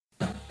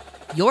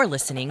You're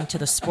listening to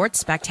the Sports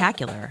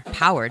Spectacular,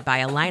 powered by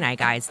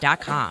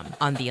IlliniGuys.com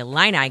on the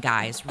Illini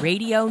Guys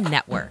Radio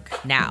Network.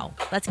 Now,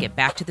 let's get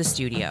back to the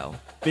studio.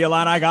 The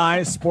Illini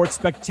Guys Sports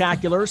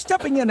Spectacular,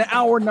 stepping into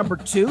hour number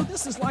 2.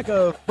 This is like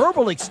a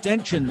verbal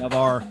extension of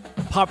our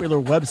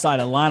popular website,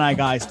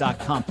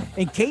 IlliniGuys.com.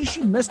 In case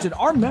you missed it,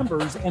 our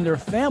members and their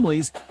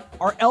families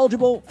are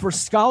eligible for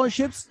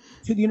scholarships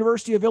to the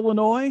University of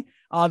Illinois.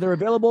 They're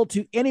available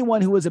to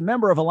anyone who is a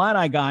member of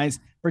Illini Guys.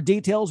 For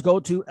details, go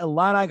to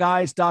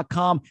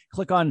IlliniGuys.com.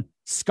 Click on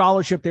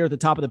scholarship there at the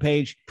top of the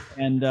page,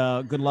 and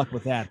good luck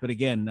with that. But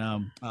again,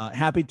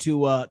 happy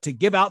to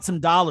give out some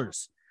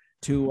dollars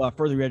to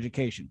further your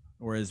education,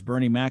 or as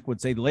Bernie Mac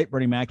would say, the late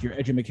Bernie Mac, your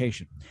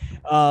edumacation.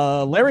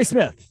 Larry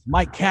Smith,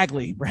 Mike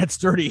Cagley, Brad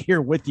Sturdy here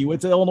with you.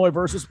 It's Illinois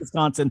versus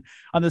Wisconsin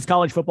on this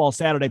college football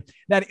Saturday.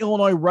 That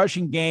Illinois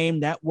rushing game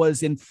that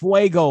was in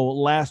fuego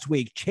last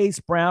week. Chase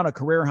Brown, a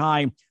career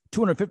high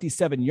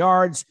 257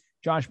 yards.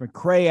 Josh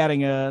McCray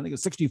adding I think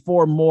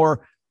 64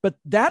 more. But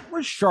that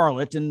was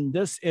Charlotte, and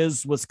this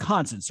is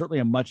Wisconsin. Certainly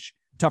a much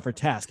tougher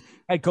task.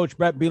 Head coach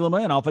Brett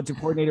Bielema and offensive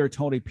coordinator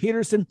Tony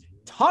Peterson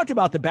talked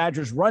about the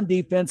Badgers' run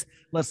defense.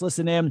 Let's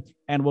listen in,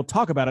 and we'll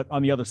talk about it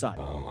on the other side.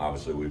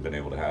 Obviously, we've been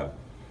able to have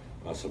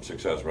some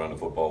success running the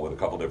football with a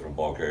couple different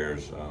ball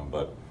carriers,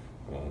 but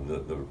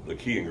the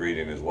key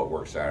ingredient is what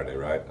works Saturday,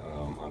 right?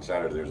 On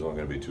Saturday, there's only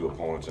going to be 2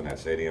 opponents in that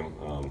stadium.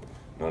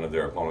 None of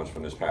their opponents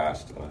from this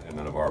past and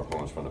none of our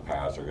opponents from the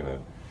past are going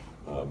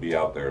to be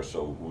out there.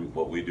 So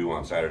what we do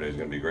on Saturday is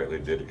going to be greatly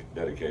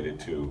dedicated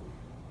to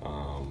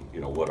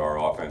what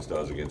our offense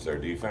does against their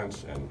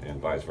defense and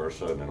vice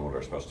versa, and then what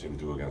our special teams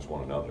do against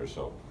one another.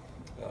 So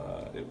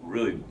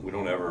we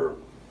don't ever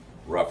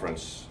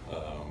reference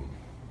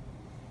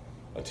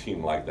a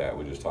team like that.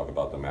 We just talk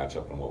about the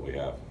matchup and what we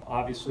have.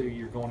 Obviously,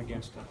 you're going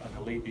against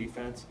an elite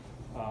defense.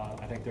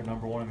 I think they're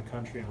number 1 in the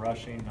country in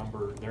rushing.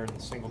 They're in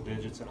the single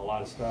digits in a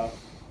lot of stuff.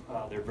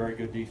 They're very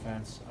good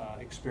defense,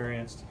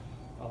 experienced.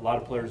 A lot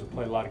of players have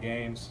played a lot of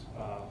games.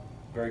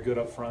 Very good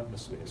up front,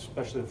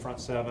 especially the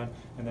front 7,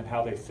 and then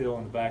how they feel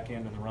in the back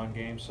end in the run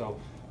game. So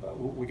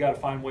we got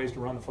to find ways to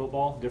run the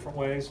football, different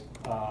ways.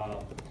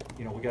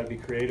 We got to be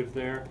creative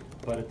there.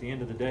 But at the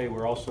end of the day, we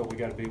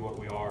got to be what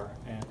we are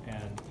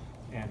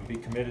and be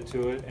committed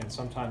to it. And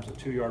sometimes a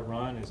 2-yard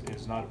run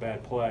is not a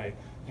bad play,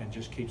 and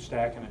just keep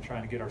stacking and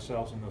trying to get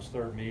ourselves in those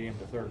third medium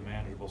to third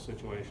manageable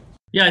situations.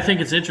 Yeah, I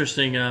think it's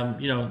interesting.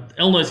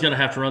 Illinois is going to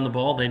have to run the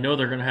ball. They know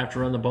they're going to have to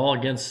run the ball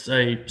against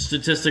a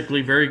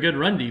statistically very good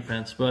run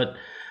defense. But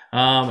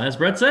as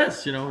Brett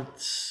says, you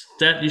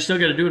still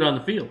got to do it on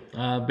the field.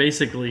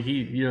 Basically,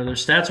 their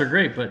stats are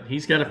great, but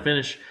he's got to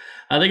finish.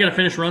 They got to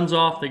finish runs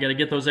off. They got to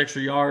get those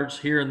extra yards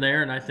here and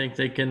there, and I think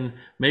they can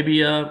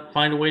maybe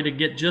find a way to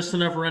get just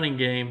enough running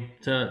game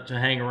to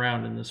hang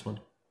around in this one.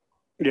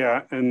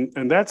 Yeah,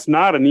 and that's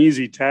not an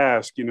easy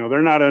task.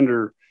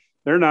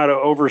 They're not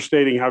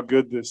overstating how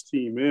good this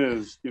team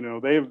is.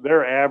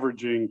 They're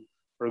averaging,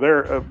 or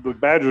the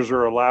Badgers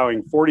are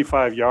allowing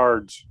 45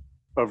 yards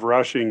of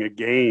rushing a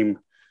game.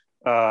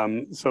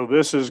 So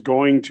this is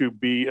going to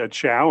be a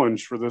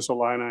challenge for this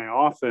Illini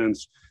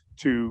offense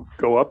to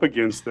go up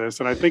against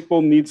this. And I think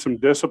we'll need some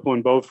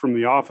discipline both from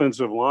the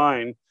offensive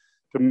line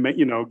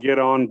to get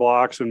on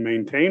blocks and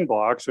maintain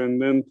blocks,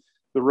 and then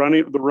the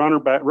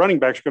running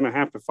back's going to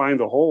have to find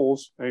the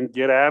holes and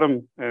get at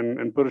them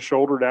and put a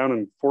shoulder down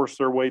and force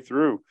their way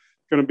through.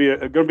 It's going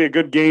to be a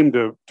good game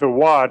to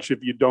watch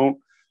if you don't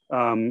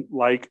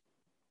like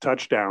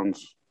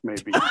touchdowns,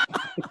 maybe.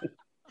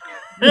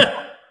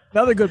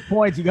 Another good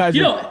point, you guys.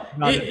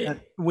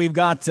 We've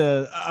got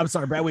to. I'm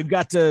sorry, Brad. We've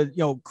got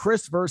to.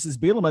 Chris versus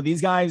Bielema.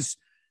 These guys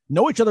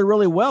know each other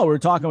really well. We were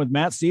talking with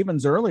Matt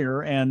Stevens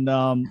earlier, and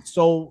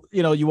so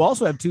you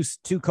also have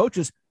two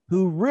coaches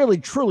who really,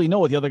 truly know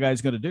what the other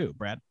guy's going to do,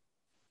 Brad.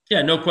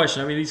 Yeah, no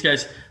question. I mean, these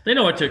guys, they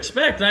know what to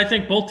expect. And I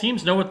think both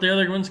teams know what the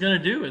other one's going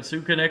to do. It's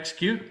who can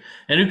execute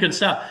and who can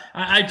stop.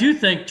 I do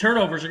think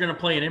turnovers are going to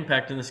play an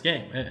impact in this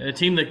game. A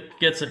team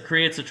that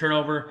creates a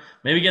turnover,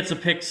 maybe gets a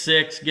pick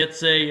 6,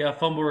 gets a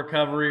fumble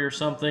recovery or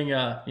something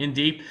in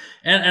deep.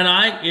 And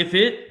if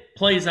it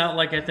plays out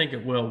like I think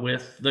it will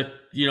with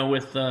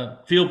the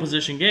field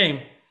position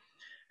game,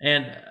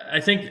 and I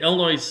think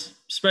Illinois'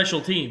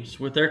 special teams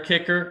with their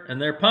kicker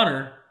and their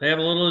punter, they have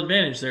a little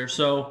advantage there.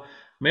 So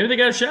maybe they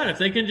got a shot. If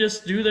they can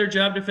just do their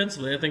job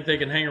defensively, I think they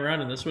can hang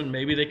around in this one.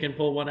 Maybe they can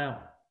pull one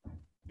out.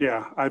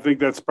 Yeah, I think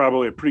that's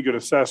probably a pretty good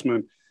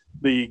assessment.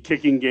 The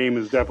kicking game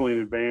is definitely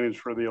an advantage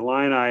for the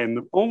Illini. And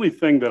the only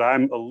thing that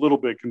I'm a little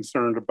bit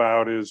concerned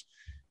about is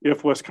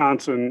if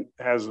Wisconsin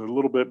has a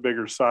little bit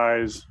bigger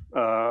size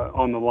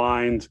on the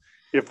lines,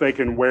 if they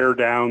can wear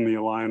down the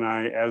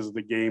Illini as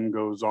the game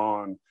goes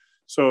on.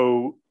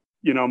 So,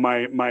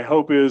 my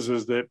hope is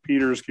that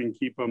Peters can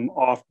keep them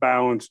off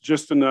balance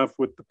just enough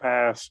with the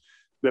pass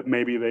that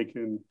maybe they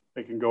can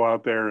go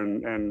out there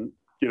and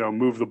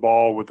move the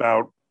ball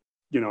without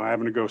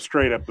having to go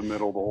straight up the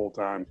middle the whole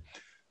time.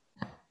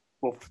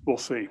 We'll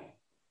see.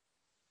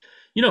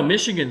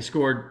 Michigan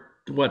scored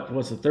what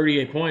was it,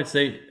 38 points.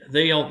 They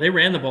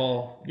ran the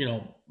ball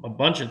a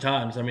bunch of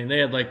times. I mean, they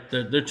had like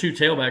their two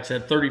tailbacks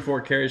had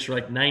 34 carries for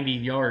like 90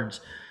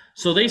 yards.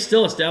 So they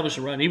still established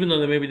a run, even though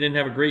they maybe didn't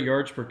have a great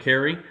yards per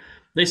carry.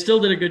 They still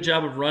did a good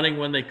job of running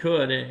when they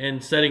could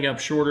and setting up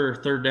shorter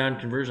third down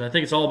conversion. I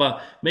think it's all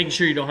about making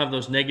sure you don't have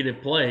those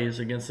negative plays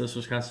against this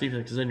Wisconsin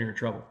defense, because then you're in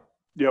trouble.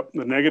 Yep,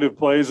 the negative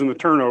plays and the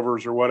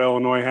turnovers are what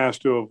Illinois has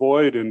to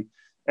avoid, and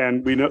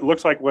we know, it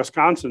looks like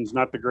Wisconsin's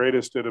not the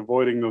greatest at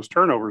avoiding those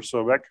turnovers,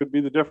 so that could be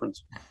the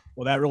difference.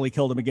 Well, that really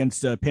killed them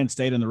against Penn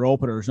State in their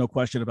opener. There's no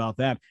question about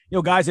that.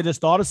 Guys, I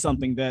just thought of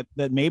something that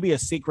maybe a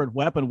secret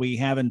weapon we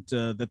haven't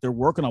that they're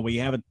working on. We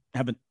haven't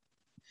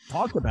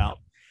talked about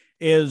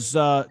is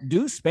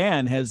Deuce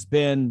Spann has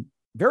been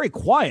very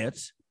quiet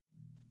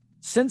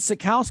since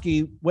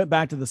Sikowski went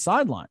back to the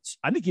sidelines.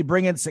 I think you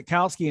bring in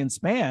Sikowski and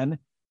Spann,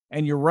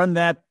 and you run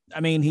that. I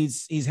mean,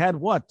 he's had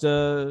what?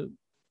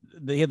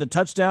 He had the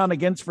touchdown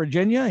against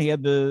Virginia. He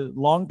had the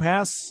long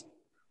pass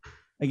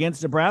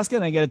against Nebraska,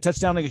 and he got a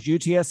touchdown against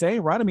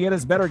UTSA, right? I mean, he had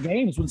his better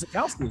games when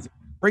Sikowski was.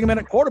 Bring him in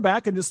at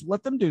quarterback and just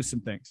let them do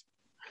some things.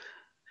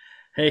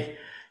 Hey,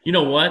 you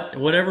know what?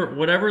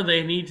 Whatever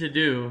they need to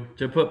do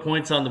to put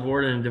points on the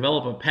board and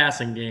develop a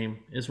passing game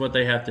is what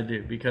they have to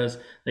do, because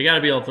they got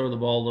to be able to throw the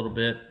ball a little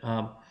bit.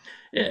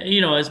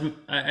 As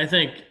I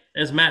think,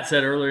 as Matt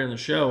said earlier in the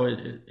show,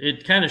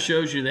 it kind of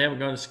shows you they haven't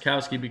gone to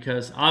Sikowski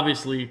because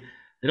obviously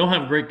they don't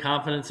have great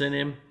confidence in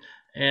him,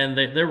 and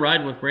they're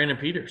riding with Brandon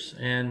Peters.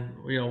 And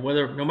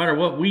no matter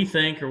what we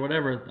think or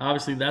whatever,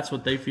 obviously that's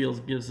what they feel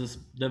gives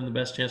them the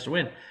best chance to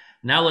win.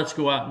 Now let's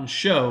go out and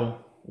show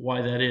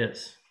why that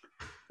is.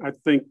 I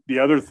think the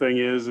other thing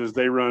is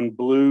they run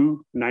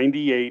blue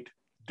 98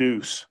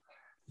 deuce,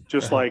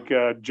 just like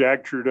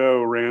Jack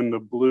Trudeau ran the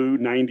blue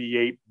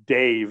 98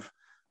 Dave.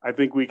 I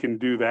think we can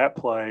do that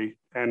play,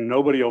 and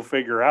nobody will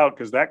figure out,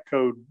 because that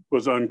code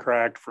was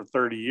uncracked for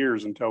 30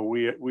 years until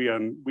we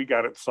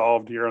got it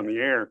solved here on the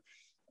air.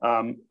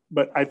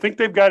 But I think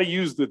they've got to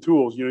use the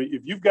tools.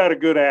 If you've got a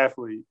good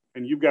athlete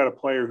and you've got a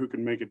player who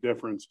can make a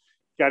difference,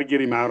 you got to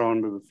get him out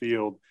onto the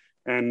field,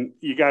 and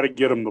you got to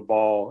get him the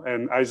ball.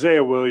 And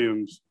Isaiah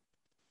Williams,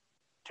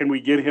 can we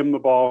get him the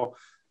ball?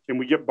 Can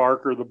we get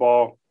Barker the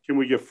ball? Can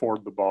we get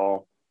Ford the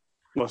ball?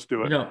 Let's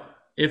do it.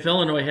 If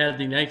Illinois had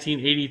the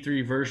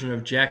 1983 version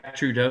of Jack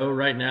Trudeau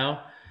right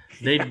now,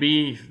 they would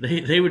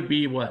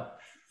be what,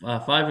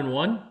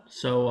 5-1.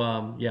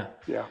 So yeah,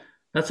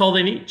 that's all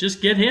they need.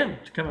 Just get him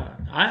to come out.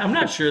 I'm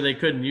not sure they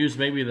couldn't use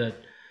maybe the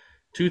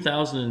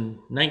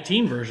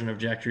 2019 version of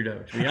Jack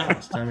Trudeau, to be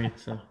honest. I mean,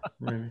 so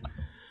maybe.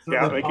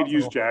 Yeah, they could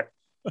use Jack.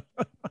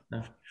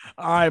 No.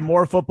 All right,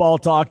 more football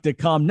talk to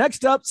come.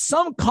 Next up,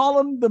 some call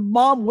him the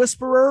mom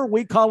whisperer.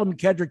 We call him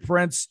Kedrick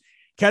Prince.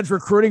 Ked's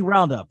recruiting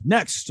roundup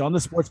next on the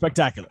Sports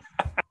Spectacular.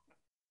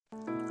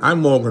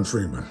 I'm Morgan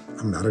Freeman.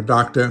 I'm not a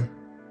doctor,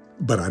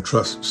 but I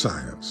trust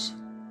science.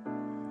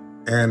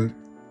 And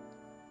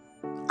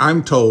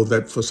I'm told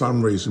that for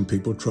some reason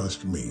people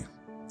trust me.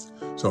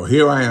 So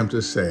here I am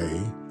to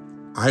say,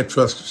 I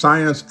trust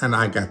science and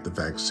I got the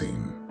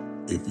vaccine.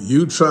 If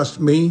you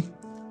trust me,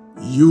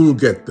 you'll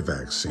get the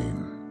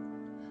vaccine.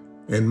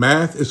 In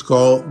math, it's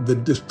called the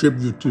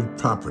distributive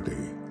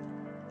property.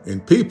 In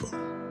people,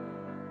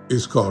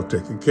 it's called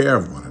taking care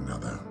of one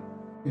another.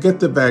 Get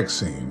the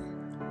vaccine.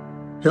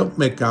 Help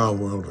make our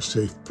world a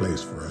safe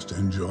place for us to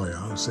enjoy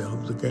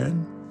ourselves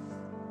again.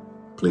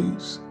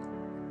 Please.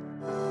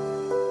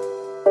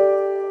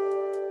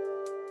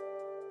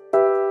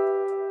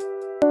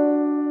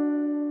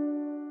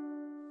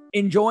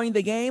 Enjoying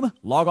the game?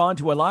 Log on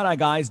to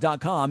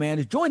IlliniGuys.com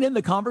and join in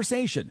the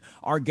conversation.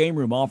 Our game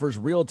room offers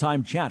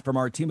real-time chat from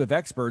our team of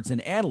experts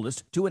and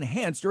analysts to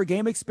enhance your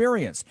game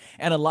experience.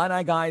 And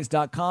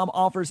IlliniGuys.com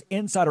offers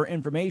insider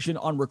information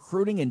on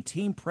recruiting and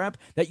team prep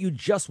that you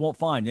just won't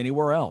find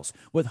anywhere else,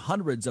 with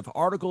hundreds of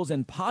articles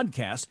and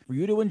podcasts for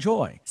you to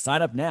enjoy.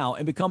 Sign up now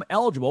and become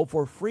eligible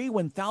for free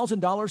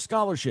 $1,000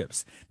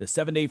 scholarships. The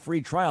 7-day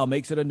free trial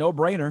makes it a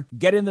no-brainer.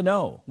 Get in the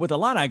know with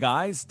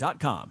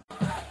IlliniGuys.com.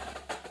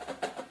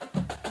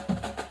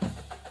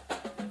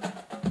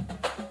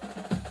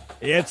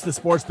 It's the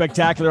Sports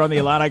Spectacular on the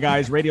Illini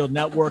Guys Radio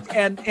Network,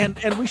 and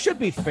we should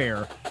be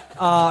fair.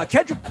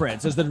 Kedrick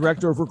Prince is the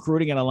director of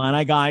recruiting at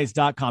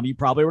IlliniGuys.com. You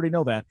probably already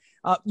know that.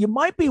 You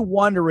might be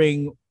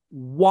wondering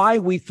why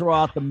we throw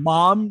out the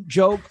mom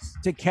jokes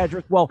to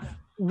Kedrick. Well,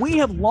 we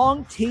have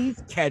long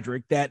teased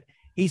Kedrick that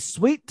he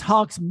sweet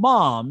talks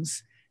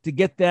moms to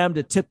get them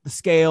to tip the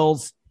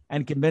scales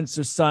and convince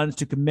their sons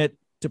to commit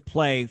to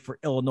play for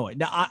Illinois.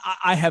 Now,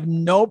 I have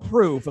no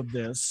proof of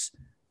this,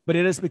 but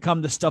it has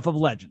become the stuff of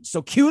legend.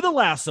 So cue the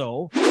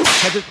lasso.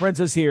 Kedrick Prince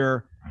is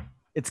here.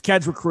 It's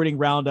Ked's recruiting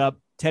roundup.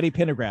 Teddy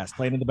Pendergrass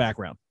playing in the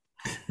background.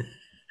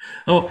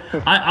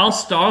 I'll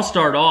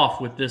start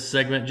off with this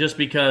segment just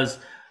because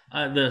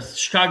the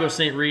Chicago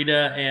St.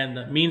 Rita and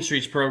the Mean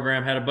Streets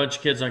program had a bunch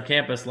of kids on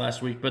campus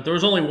last week, but there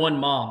was only one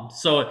mom.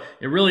 So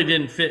it really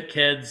didn't fit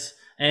Ked's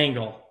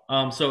angle.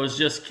 So it was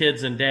just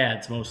kids and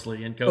dads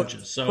mostly and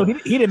coaches. So he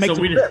didn't make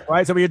the trip,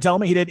 right? So you're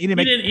telling me he didn't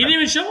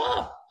even show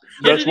up.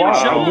 That's why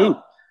I knew.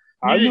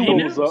 I knew He what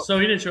knew, was up. so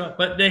he didn't show up.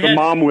 But they The had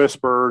mom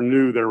whisperer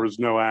knew there was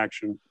no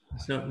action.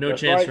 no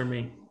That's chance right. for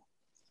me.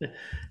 Do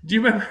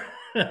you remember?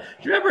 Do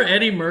you remember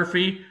Eddie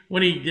Murphy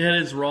when he had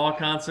his Raw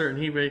concert and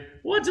he made,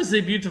 "What is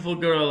a beautiful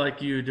girl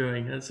like you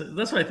doing?" That's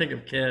what I think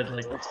of Kid.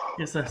 Like,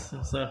 yes, that's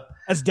so.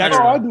 That's I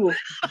Dexter. don't Oh, I know.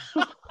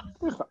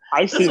 do.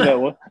 I seen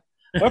that one.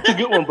 That's a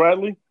good one,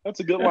 Bradley.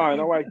 That's a good line.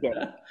 I like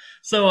that.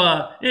 So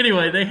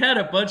anyway, they had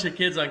a bunch of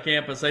kids on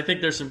campus. I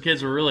think there's some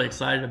kids we're really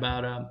excited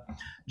about.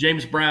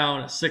 James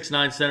Brown, a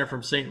 6'9" center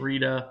from St.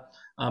 Rita.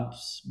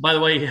 By the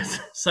way, he has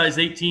size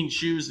 18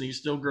 shoes and he's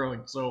still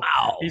growing. So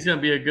he's going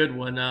to be a good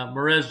one.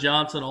 Merez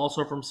Johnson,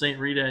 also from St.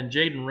 Rita, and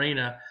Jaden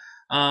Reyna,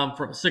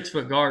 from a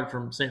 6-foot guard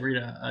from St.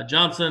 Rita.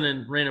 Johnson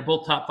and Reyna,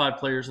 both top 5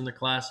 players in the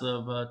class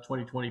of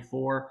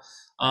 2024.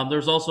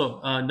 There's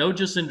also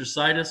Nojas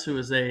Indrisitis, who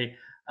is a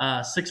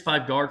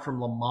 6'5" guard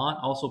from Lamont,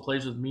 also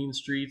plays with Mean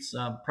Streets.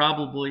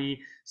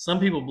 Probably some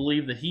people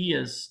believe that he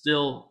is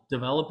still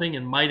developing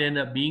and might end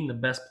up being the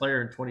best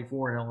player in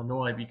 24 in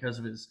Illinois because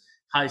of his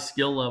high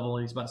skill level.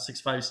 And he's about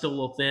 6'5". He's still a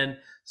little thin,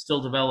 still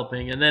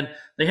developing. And then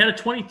they had a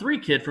 23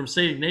 kid from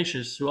St.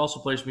 Ignatius who also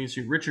plays Mean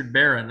Street, Richard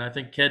Barron. I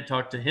think Ked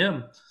talked to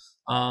him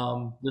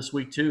this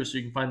week too, so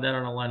you can find that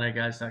on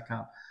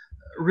IlliniGuys.com.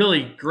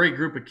 Really great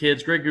group of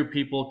kids, great group of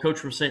people. Coach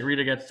from St.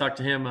 Rita, got to talk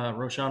to him,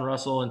 Roshan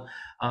Russell, and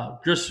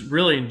just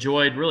really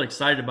enjoyed, really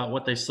excited about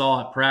what they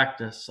saw at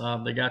practice.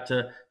 They got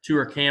to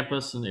tour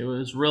campus, and it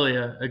was really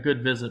a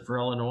good visit for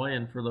Illinois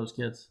and for those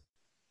kids.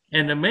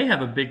 And they may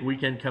have a big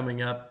weekend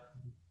coming up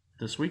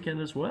this weekend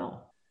as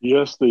well.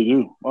 Yes, they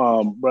do.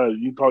 Brad,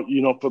 you thought,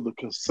 for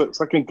the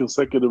second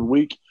consecutive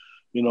week,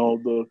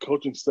 the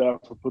coaching staff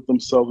have put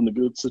themselves in a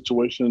good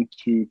situation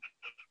to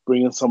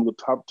bring in some of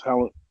the top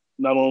talent,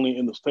 not only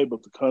in the state,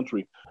 but the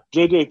country.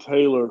 J.J.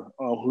 Taylor,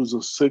 who's a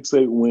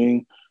 6'8"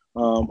 wing,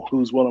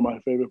 who's one of my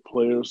favorite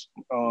players,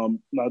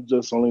 not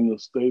just only in the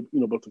state,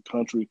 but the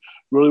country.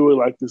 Really, really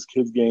like this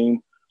kid's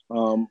game.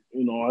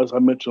 As I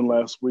mentioned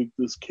last week,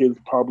 this kid's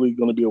probably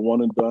going to be a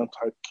one-and-done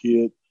type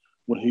kid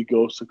when he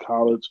goes to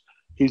college.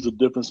 He's a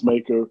difference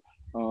maker.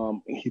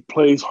 He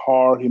plays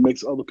hard. He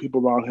makes other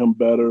people around him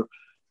better.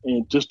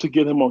 And just to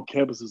get him on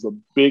campus is a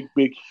big,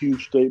 big,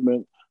 huge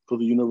statement for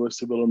the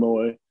University of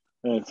Illinois.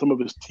 And some of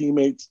his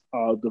teammates,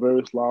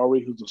 Devarius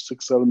Lowry, who's a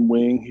 6'7"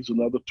 wing. He's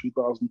another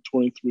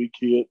 2023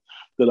 kid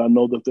that I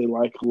know that they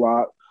like a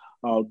lot.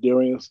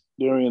 Darian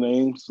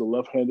Ames, the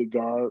left-handed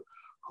guard,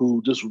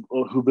 who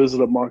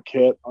visited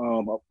Marquette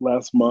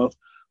last month.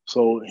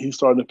 So he's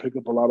starting to pick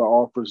up a lot of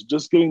offers.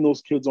 Just getting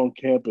those kids on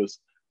campus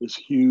is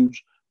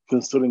huge,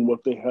 considering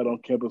what they had on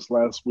campus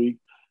last week.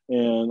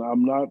 And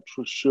I'm not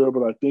for sure,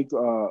 but I think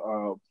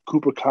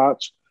Cooper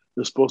Koch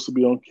is supposed to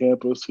be on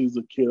campus. He's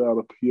a kid out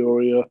of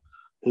Peoria.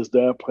 His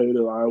dad played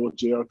at Iowa,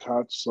 J.R.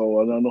 Koch.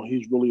 So I know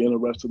he's really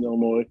interested in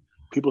Illinois.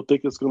 People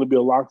think it's going to be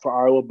a lock for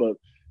Iowa, but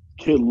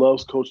kid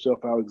loves Coach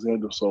Jeff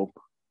Alexander. So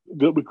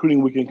good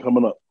recruiting weekend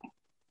coming up.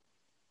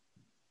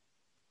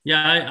 Yeah,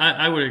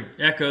 I would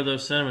echo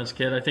those sentiments,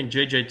 Kid. I think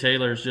J.J.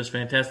 Taylor is just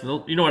fantastic.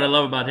 You know what I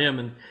love about him,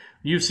 and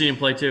you've seen him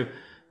play too?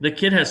 The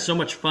kid has so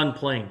much fun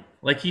playing.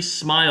 Like, he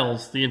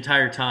smiles the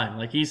entire time.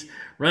 Like, he's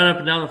running up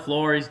and down the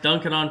floor. He's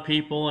dunking on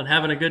people and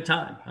having a good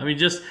time. I mean,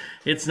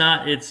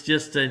 it's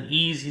just an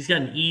ease. He's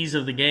got an ease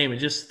of the game. It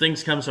just,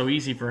 things come so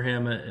easy for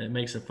him. It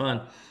makes it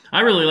fun.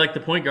 I really like the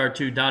point guard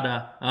too,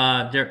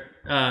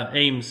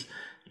 Ames.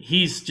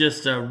 He's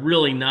just a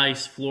really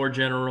nice floor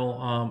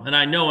general. And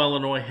I know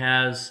Illinois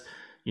has,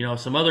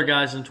 some other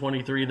guys in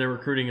 23 they're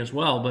recruiting as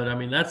well. But, I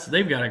mean,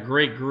 they've got a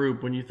great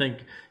group when you think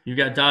you've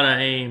got Dada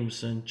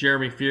Ames and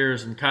Jeremy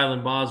Fears and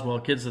Kylan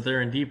Boswell, kids that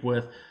they're in deep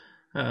with.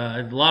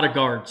 A lot of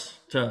guards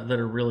that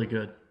are really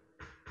good.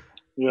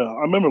 Yeah,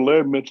 I remember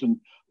Larry mentioned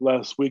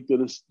last week that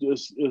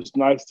it's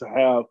nice to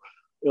have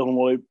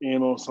Illinois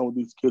in on some of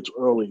these kids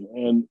early.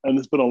 And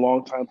it's been a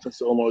long time since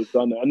Illinois has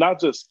done that. And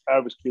not just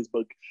average kids,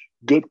 but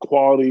good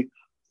quality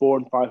 4-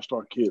 and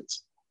 5-star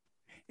kids.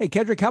 Hey,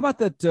 Kedrick, how about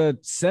that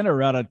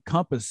center out at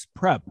Compass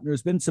Prep?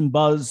 There's been some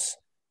buzz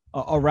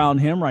around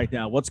him right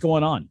now. What's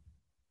going on?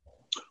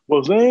 Well,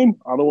 his name,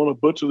 I don't want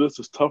to butcher this.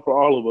 It's tough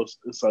for all of us.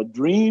 It's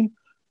Adrien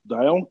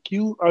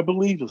Dionque, I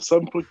believe, a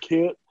 7-foot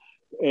kid.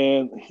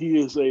 And he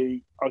is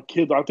a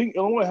kid I think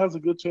Illinois has a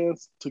good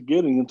chance to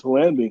getting into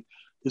landing.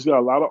 He's got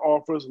a lot of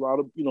offers, a lot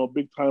of,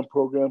 big-time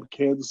programs,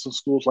 Kansas and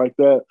schools like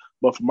that.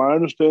 But from my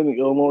understanding,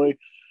 Illinois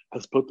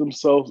has put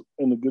themselves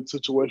in a good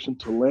situation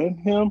to land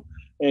him.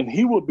 And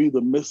he would be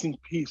the missing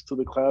piece to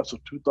the class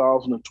of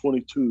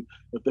 2022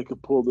 if they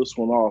could pull this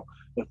one off.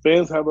 If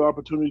fans have an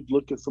opportunity to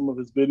look at some of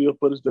his video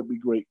footage, that'd be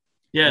great.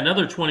 Yeah,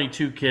 another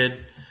 22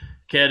 kid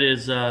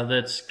is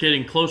that's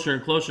getting closer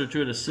and closer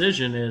to a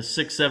decision is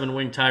 6'7"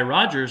 wing Ty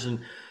Rogers.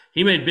 And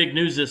he made big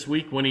news this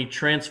week when he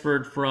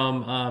transferred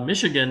from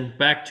Michigan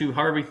back to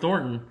Harvey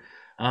Thornton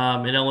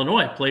in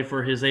Illinois, play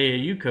for his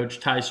AAU coach,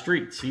 Ty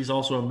Streets. He's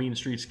also a Mean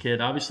Streets kid.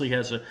 Obviously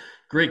has a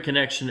great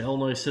connection to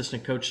Illinois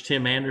assistant coach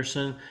Tim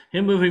Anderson.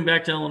 Him moving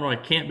back to Illinois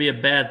can't be a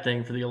bad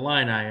thing for the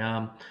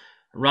Illini.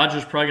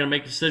 Rogers probably going to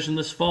make a decision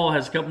this fall,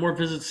 has a couple more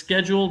visits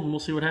scheduled, and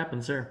we'll see what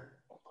happens there.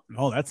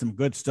 Oh, that's some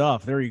good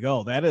stuff. There you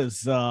go. That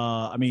is,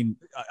 I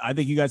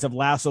think you guys have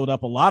lassoed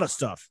up a lot of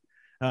stuff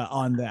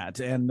on that.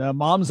 And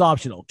mom's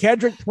optional.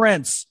 Kedrick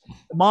Prince,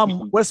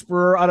 mom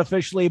whisperer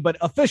unofficially, but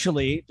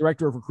officially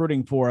director of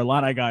recruiting for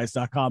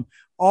IlliniGuys.com.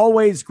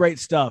 Always great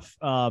stuff.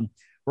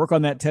 Work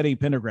on that Teddy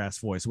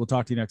Pendergrass voice. We'll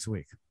talk to you next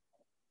week.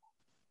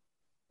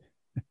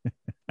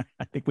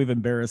 I think we've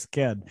embarrassed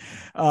Ked.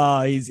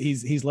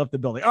 He's left the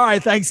building. All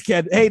right, thanks,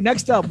 Ked. Hey,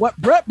 next up, what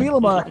Bret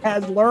Bielema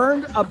has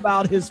learned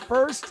about his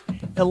first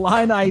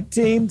Illini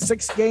team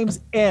 6 games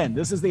in.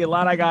 This is the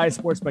Illini Guys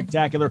Sports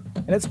Spectacular,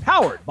 and it's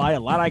powered by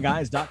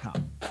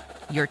IlliniGuys.com.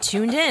 You're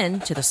tuned in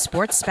to the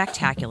Sports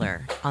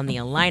Spectacular on the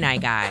Illini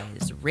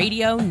Guys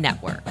Radio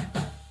Network.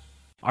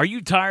 Are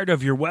you tired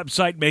of your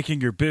website making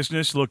your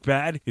business look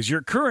bad? Is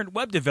your current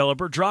web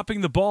developer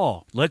dropping the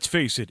ball? Let's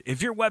face it,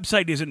 if your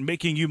website isn't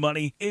making you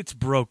money, it's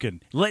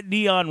broken. Let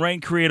Neon Rain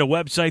create a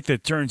website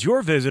that turns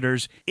your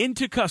visitors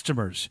into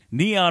customers.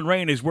 Neon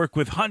Rain has worked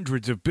with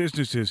hundreds of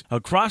businesses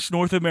across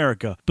North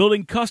America,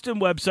 building custom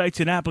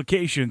websites and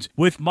applications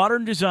with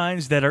modern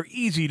designs that are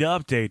easy to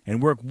update and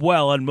work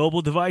well on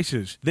mobile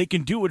devices. They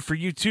can do it for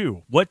you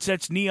too. What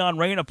sets Neon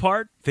Rain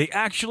apart? They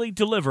actually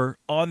deliver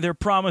on their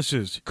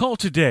promises. Call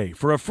today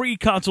for a free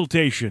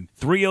consultation.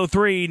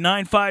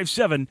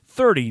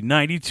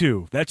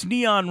 303-957-3092. That's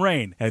Neon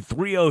Rain at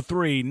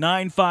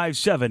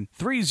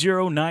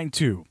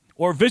 303-957-3092.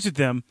 Or visit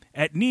them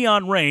at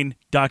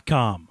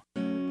neonrain.com.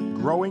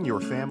 Growing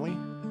your family,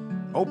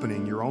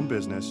 opening your own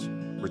business,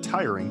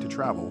 retiring to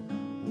travel,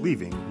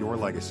 leaving your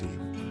legacy.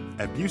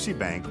 At Busey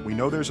Bank, we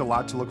know there's a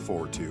lot to look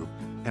forward to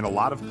and a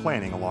lot of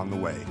planning along the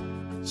way.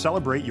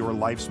 Celebrate your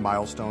life's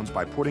milestones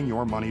by putting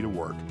your money to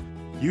work.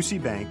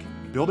 UC Bank,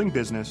 building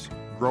business,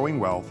 growing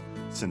wealth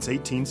since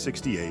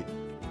 1868.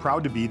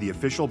 Proud to be the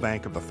official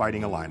bank of the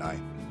Fighting Illini.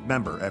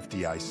 Member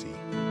FDIC.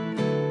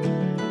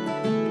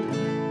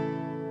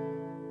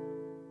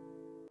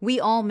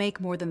 We all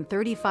make more than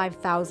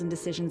 35,000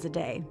 decisions a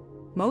day.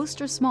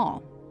 Most are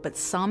small, but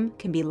some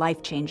can be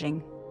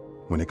life-changing.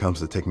 When it comes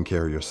to taking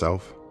care of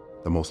yourself,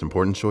 the most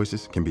important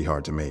choices can be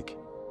hard to make.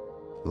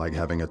 Like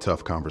having a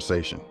tough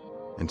conversation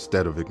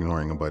instead of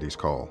ignoring a buddy's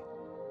call.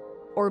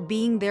 Or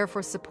being there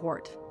for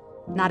support,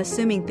 not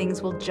assuming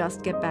things will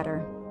just get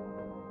better.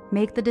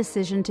 Make the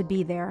decision to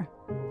be there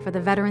for the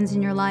veterans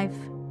in your life,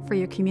 for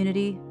your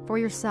community, for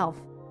yourself.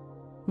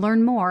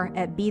 Learn more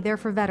at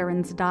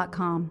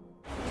BeThereForVeterans.com.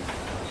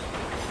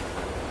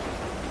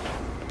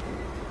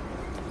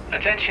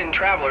 Attention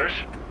travelers.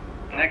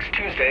 Next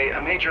Tuesday,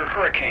 a major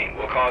hurricane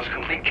will cause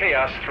complete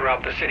chaos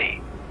throughout the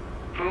city.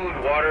 Food,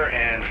 water,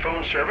 and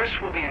phone service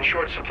will be in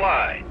short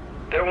supply.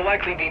 There will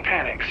likely be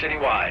panic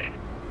citywide.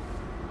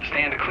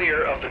 Stand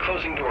clear of the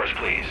closing doors,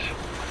 please.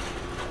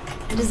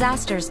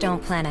 Disasters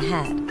don't plan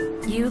ahead.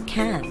 You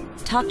can.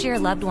 Talk to your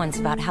loved ones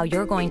about how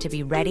you're going to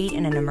be ready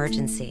in an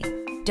emergency.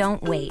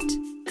 Don't wait.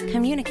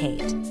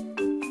 Communicate.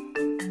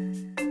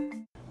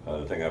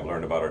 The thing I've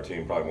learned about our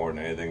team probably more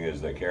than anything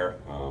is they care.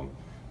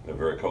 They're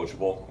very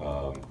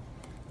coachable.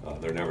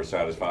 They're never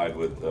satisfied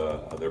with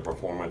their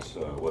performance,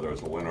 whether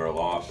it's a win or a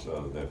loss.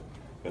 They've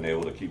been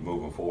able to keep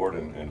moving forward,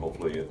 and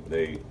hopefully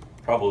they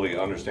probably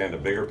understand the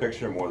bigger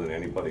picture more than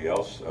anybody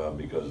else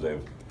because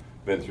they've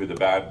been through the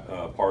bad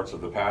parts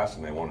of the past,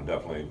 and they want to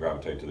definitely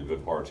gravitate to the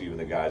good parts. Even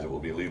the guys that will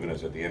be leaving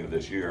us at the end of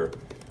this year,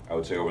 I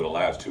would say over the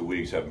last 2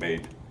 weeks, have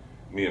made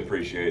me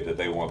appreciate that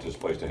they want this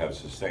place to have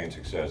sustained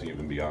success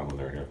even beyond when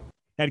they're here.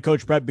 Head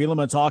coach Bret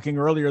Bielema talking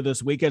earlier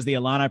this week as the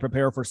Illini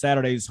prepare for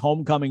Saturday's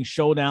homecoming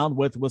showdown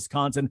with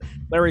Wisconsin.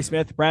 Larry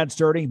Smith, Brad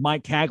Sturdy,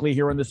 Mike Cagley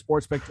here in the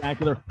Sports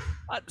Spectacular.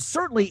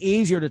 Certainly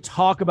easier to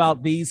talk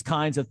about these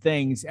kinds of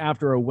things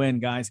after a win,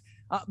 guys.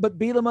 But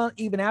Bielema,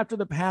 even after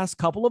the past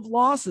couple of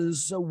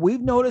losses, we've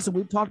noticed, and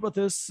we've talked about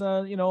this,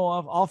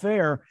 off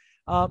air,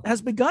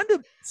 has begun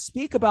to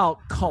speak about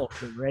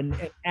culture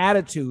and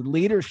attitude,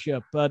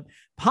 leadership, but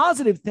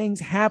positive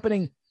things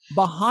happening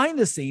behind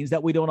the scenes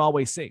that we don't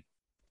always see.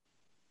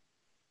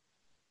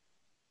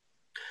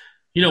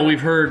 You know,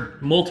 we've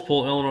heard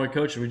multiple Illinois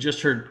coaches. We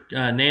just heard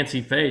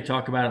Nancy Fay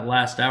talk about it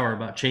last hour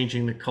about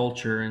changing the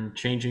culture and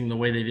changing the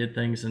way they did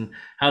things and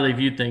how they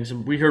viewed things.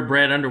 And we heard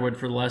Brad Underwood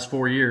for the last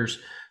 4 years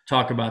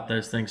talk about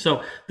those things.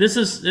 So this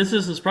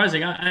is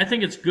surprising. I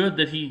think it's good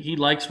that he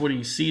likes what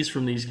he sees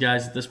from these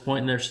guys at this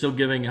point, and they're still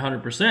giving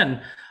 100%.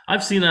 And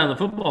I've seen that on the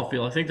football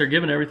field. I think they're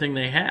giving everything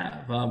they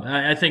have.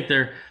 I think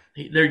they're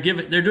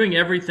doing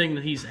everything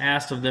that he's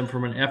asked of them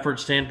from an effort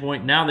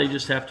standpoint. Now they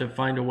just have to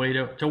find a way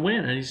to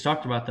win. And he's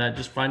talked about that,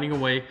 just finding a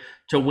way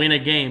to win a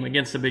game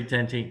against a Big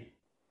Ten team.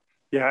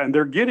 Yeah, and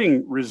they're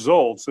getting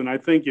results. And I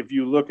think if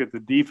you look at the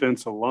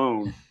defense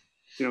alone,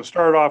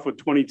 started off with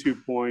 22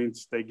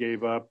 points, they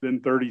gave up, then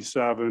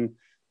 37,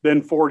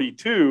 then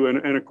 42.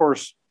 And of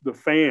course, the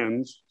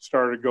fans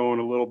started going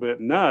a little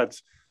bit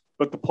nuts,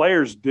 but the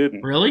players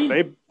didn't. Really?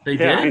 They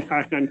did?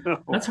 I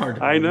know. That's hard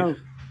to believe. I know.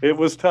 It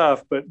was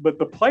tough, but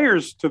the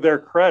players, to their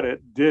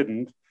credit,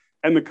 didn't.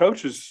 And the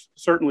coaches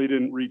certainly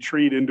didn't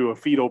retreat into a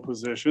fetal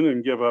position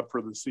and give up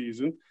for the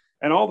season.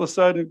 And all of a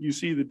sudden, you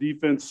see the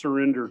defense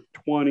surrender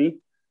 20,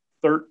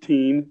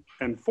 13,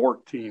 and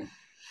 14.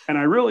 And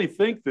I really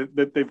think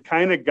that they've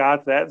kind of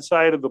got that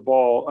side of the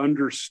ball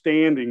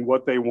understanding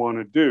what they want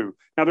to do.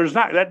 Now,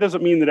 that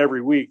doesn't mean that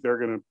every week they're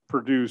going to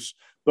produce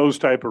those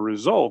type of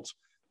results,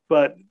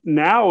 but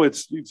now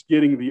it's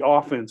getting the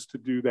offense to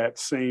do that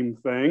same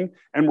thing.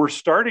 And we're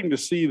starting to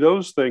see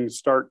those things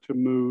start to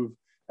move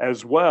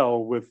as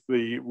well, with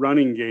the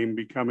running game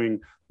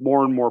becoming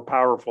more and more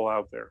powerful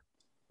out there.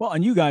 Well,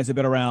 and you guys have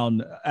been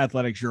around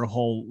athletics your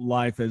whole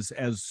life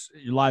as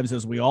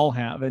we all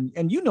have.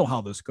 And you know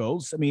how this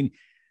goes. I mean,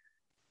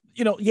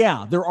 we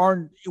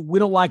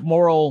don't like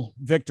moral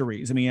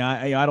victories. I mean,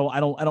 I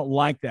don't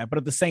like that. But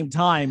at the same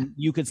time,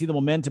 you could see the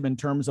momentum in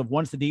terms of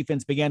once the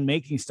defense began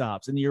making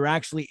stops and you're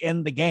actually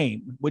in the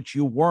game, which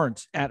you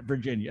weren't at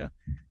Virginia.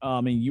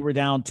 You were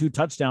down 2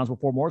 touchdowns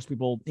before most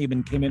people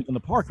even came in from the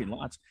parking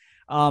lots.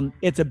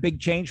 It's a big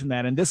change from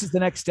that. And this is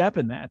the next step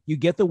in that. You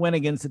get the win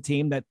against a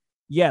team that,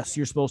 yes,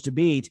 you're supposed to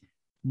beat.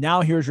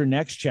 Now here's your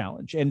next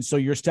challenge. And so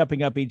you're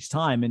stepping up each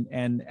time.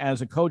 And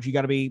as a coach, you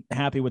got to be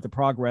happy with the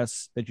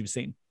progress that you've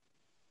seen.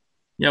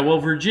 Yeah, well,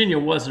 Virginia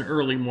was an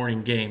early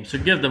morning game, so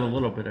give them a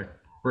little bit of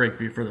break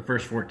for the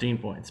first 14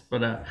 points.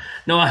 But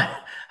no,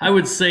 I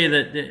would say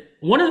that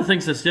one of the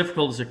things that's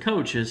difficult as a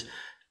coach is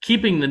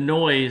keeping the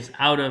noise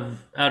out of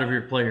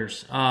your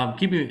players,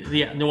 keeping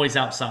the noise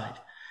outside.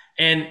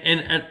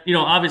 And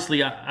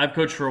obviously I've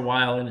coached for a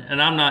while,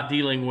 and I'm not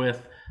dealing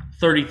with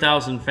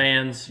 30,000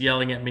 fans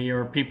yelling at me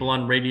or people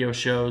on radio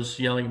shows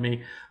yelling at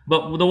me.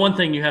 But the one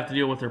thing you have to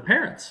deal with are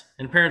parents,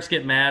 and parents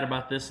get mad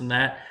about this and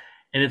that.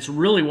 And it's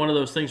really one of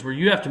those things where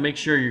you have to make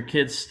sure your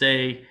kids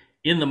stay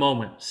in the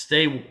moment,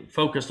 stay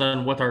focused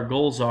on what our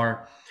goals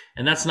are.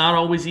 And that's not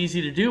always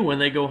easy to do when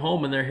they go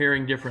home and they're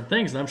hearing different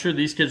things. And I'm sure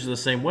these kids are the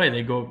same way.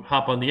 They go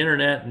hop on the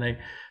internet and they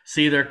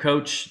see their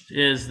coach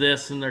is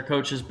this and their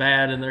coach is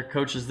bad and their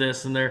coach is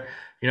this and they're,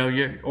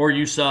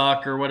 you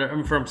suck or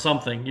whatever from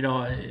something,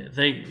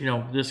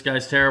 this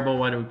guy's terrible.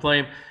 Why do we play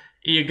him?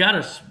 You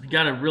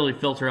gotta really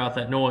filter out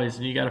that noise,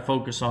 and you got to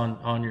focus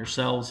on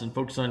yourselves and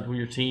focus on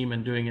your team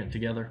and doing it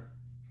together.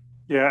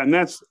 Yeah, and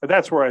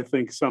that's where I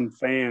think some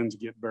fans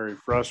get very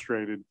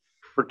frustrated,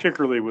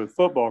 particularly with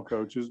football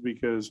coaches,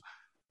 because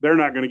they're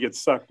not going to get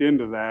sucked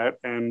into that.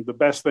 And the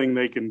best thing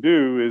they can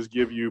do is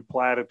give you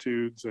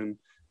platitudes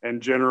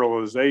and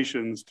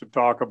generalizations to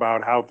talk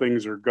about how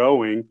things are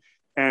going.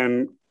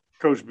 And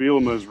Coach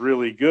Bielema is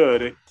really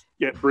good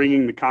at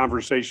bringing the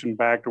conversation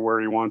back to where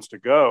he wants to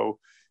go.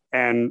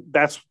 And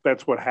that's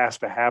what has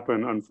to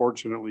happen,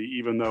 unfortunately,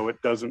 even though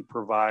it doesn't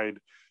provide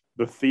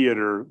the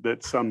theater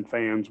that some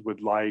fans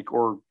would like,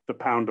 or the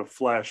pound of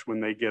flesh when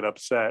they get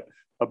upset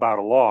about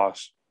a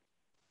loss.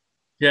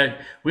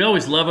 Yeah, we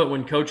always love it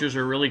when coaches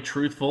are really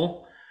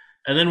truthful,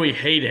 and then we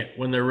hate it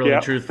when they're really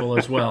truthful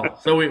as well.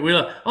 So we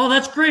like, oh,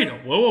 that's great.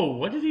 Whoa,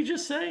 what did he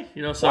just say?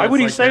 So why would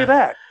he say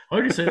that? Why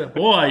would he say that?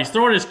 Boy, he's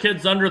throwing his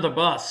kids under the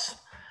bus.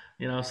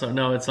 So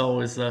no, it's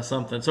always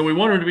something. So we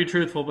want him to be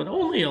truthful, but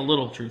only a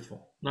little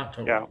truthful, not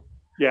totally.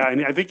 Yeah,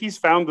 and I think he's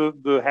found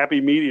the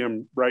happy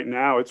medium right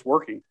now. It's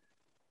working.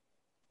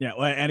 Yeah,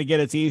 and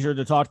again, it's easier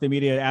to talk to the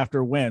media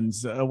after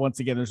wins. Once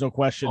again, there's no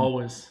question.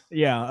 Always.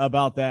 Yeah,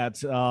 about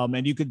that.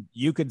 And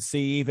you could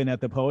see even at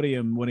the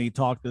podium when he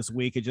talked this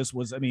week, it just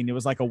was. It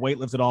was like a weight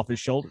lifted off his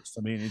shoulders.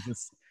 It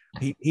just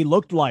he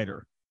looked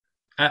lighter.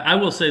 I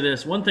will say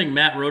this: one thing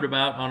Matt wrote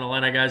about on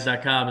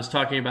IlliniGuys.com is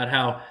talking about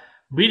how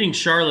beating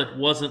Charlotte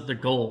wasn't the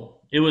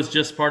goal; it was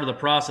just part of the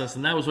process,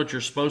 and that was what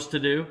you're supposed to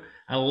do.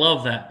 I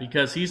love that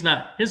because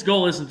his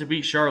goal isn't to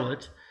beat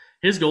Charlotte.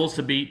 His goal is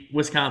to beat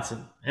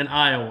Wisconsin and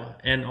Iowa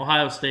and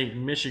Ohio State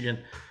and Michigan.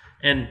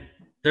 And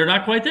they're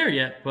not quite there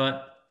yet,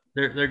 but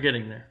they're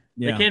getting there.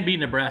 Yeah. They can't beat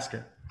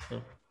Nebraska.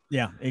 So.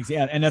 Yeah,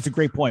 exactly. And that's a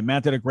great point.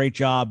 Matt did a great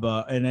job.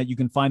 And you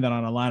can find that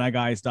on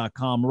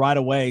IlliniGuys.com right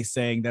away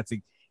saying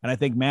and I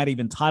think Matt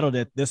even titled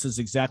it, "This is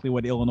exactly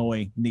what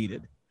Illinois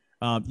needed."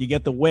 You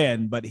get the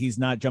win, but he's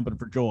not jumping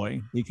for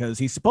joy because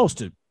he's supposed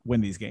to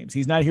win these games.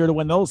 He's not here to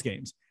win those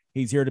games.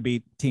 He's here to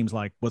beat teams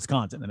like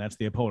Wisconsin, and that's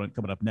the opponent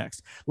coming up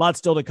next. Lots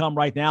still to come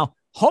right now.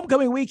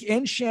 Homecoming week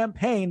in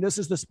Champaign. This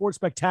is the Sports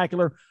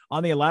Spectacular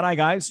on the Illini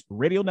Guys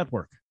Radio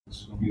Network. This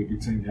is going to be a Big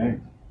Ten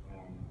game.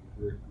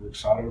 We're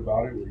excited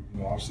about it.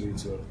 Obviously,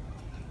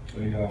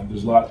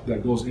 there's a lot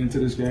that goes into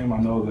this game. I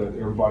know that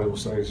everybody will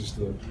say it's just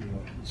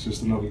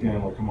another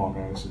game. Like, come on,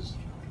 man,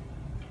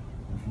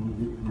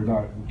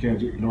 we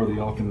can't ignore the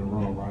elephant in the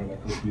room, right?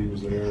 Like Coach B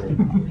was there. And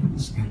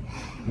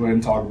go ahead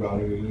and talk about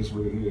it. It is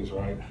what it is,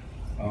 right?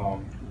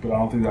 But I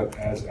don't think that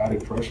adds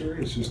added pressure.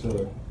 It's just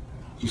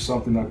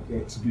something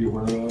that to be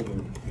aware of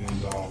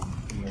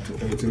and to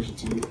pay attention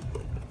to.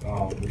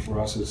 But for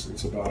us,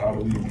 it's about how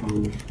do we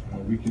improve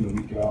week in and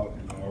week out.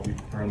 Are we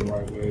preparing the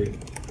right way?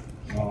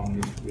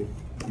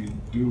 If we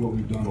do what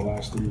we've done the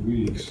last 3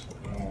 weeks,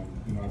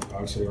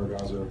 I'd say our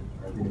guys are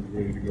going to be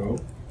ready to go.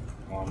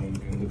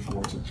 And look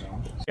forward to the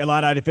challenge.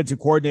 Illini defensive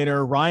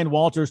coordinator Ryan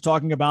Walters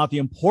talking about the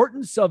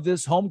importance of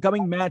this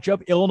homecoming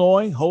matchup.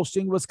 Illinois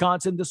hosting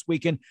Wisconsin this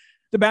weekend.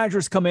 The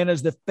Badgers come in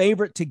as the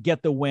favorite to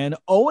get the win.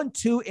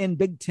 0-2 in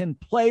Big Ten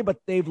play, but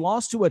they've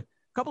lost to a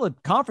couple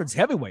of conference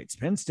heavyweights,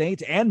 Penn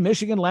State and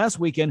Michigan last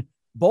weekend,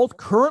 both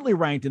currently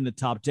ranked in the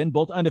top 10,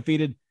 both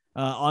undefeated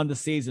on the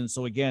season.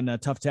 So again, a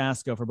tough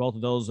task for both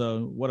of those.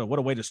 What a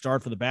way to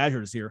start for the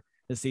Badgers here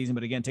this season.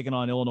 But again, taking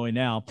on Illinois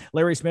now.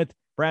 Larry Smith,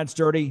 Brad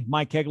Sturdy,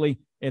 Mike Kegley.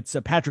 It's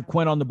Patrick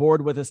Quinn on the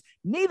board with us.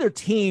 Neither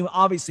team,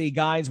 obviously,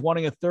 guys,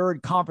 wanting a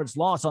third conference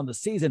loss on the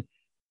season.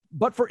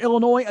 But for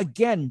Illinois,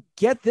 again,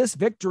 get this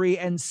victory,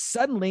 and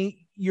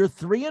suddenly you're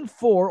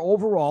 3-4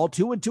 overall,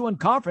 2-2 in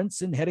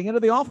conference, and heading into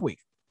the off week.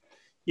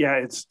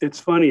 Yeah, it's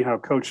funny how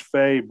Coach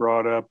Fay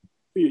brought up,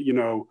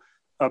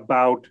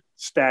 about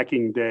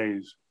stacking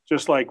days,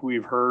 just like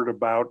we've heard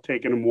about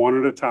taking them one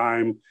at a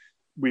time.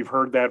 We've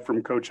heard that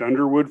from Coach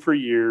Underwood for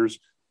years.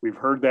 We've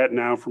heard that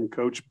now from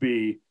Coach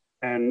B.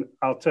 And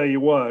I'll tell you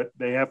what,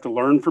 they have to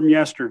learn from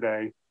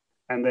yesterday,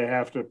 and they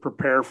have to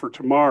prepare for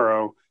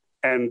tomorrow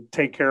and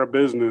take care of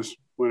business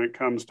when it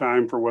comes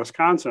time for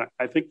Wisconsin.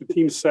 I think the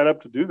team's set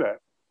up to do that.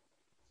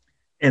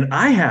 And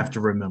I have to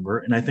remember,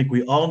 and I think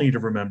we all need to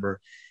remember,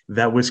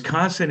 that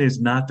Wisconsin is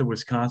not the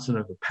Wisconsin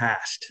of the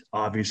past,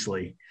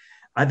 obviously.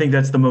 I think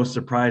that's the most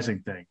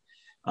surprising thing.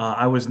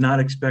 I was not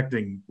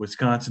expecting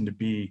Wisconsin to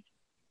be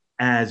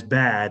as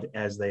bad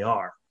as they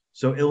are.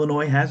 So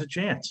Illinois has a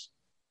chance.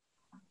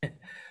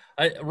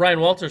 Ryan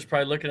Walters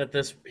probably looking at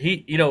this.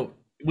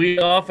 We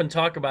often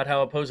talk about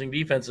how opposing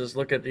defenses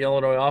look at the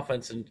Illinois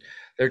offense and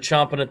they're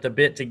chomping at the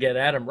bit to get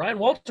at them. Ryan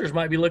Walters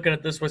might be looking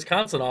at this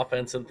Wisconsin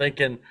offense and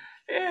thinking,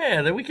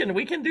 yeah, that we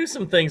can do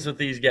some things with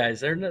these guys.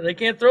 They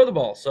can't throw the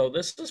ball, so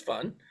this is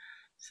fun.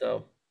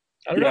 So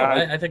I don't know.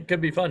 I think it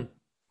could be fun.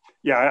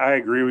 Yeah, I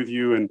agree with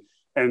you,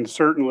 and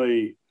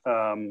certainly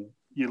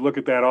you look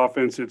at that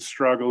offense; it's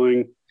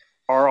struggling.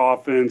 Our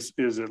offense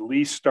is at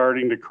least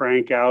starting to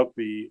crank out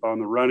on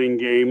the running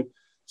game.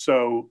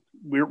 So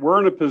we're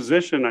in a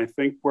position, I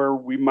think, where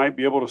we might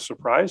be able to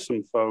surprise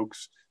some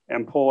folks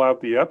and pull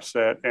out the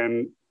upset.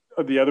 And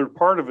the other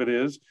part of it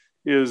is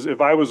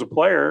if I was a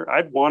player,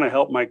 I'd want to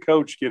help my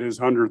coach get his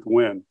 100th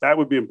win. That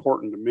would be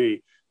important to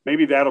me.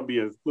 Maybe that'll be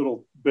a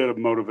little bit of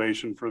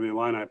motivation for the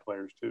Illini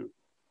players too.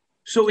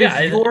 So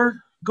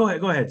go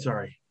ahead.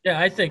 Sorry. Yeah,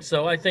 I think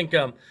so. I think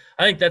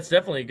that's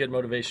definitely a good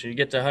motivation. You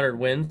get to 100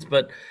 wins,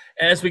 but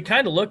as we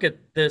kind of look at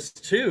this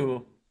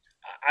too,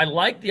 I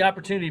like the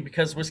opportunity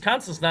because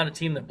Wisconsin's not a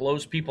team that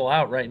blows people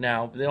out right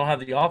now. They don't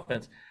have the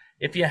offense.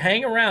 If you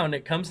hang around,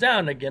 it comes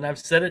down, again, I've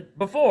said it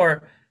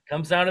before,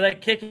 comes down to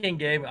that kicking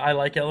game. I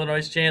like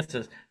Illinois'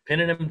 chances.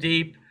 Pinning them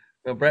deep.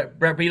 Brett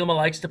Bielema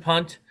likes to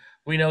punt.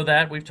 We know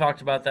that. We've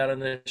talked about that on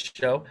this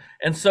show.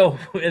 And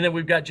then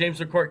we've got James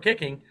McCourt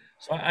kicking.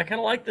 So I kind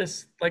of like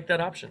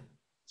that option.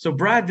 So,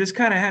 Brad, this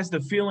kind of has the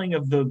feeling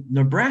of the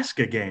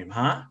Nebraska game,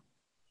 huh?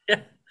 Yeah,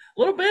 a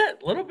little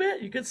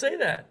bit. You could say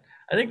that.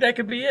 I think that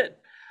could be it.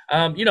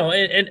 And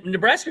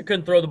Nebraska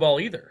couldn't throw the ball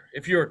either.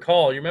 If you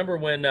recall, you remember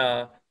when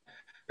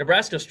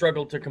Nebraska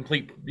struggled to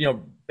complete,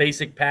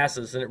 basic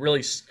passes, and it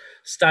really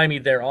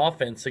stymied their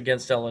offense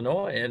against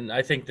Illinois. And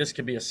I think this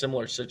could be a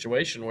similar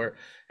situation where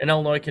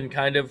Illinois can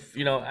kind of,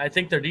 I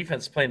think their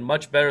defense is playing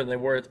much better than they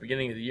were at the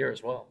beginning of the year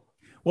as well.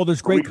 Well,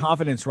 there's great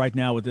confidence right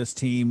now with this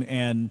team.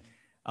 And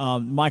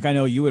Mike, I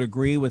know you would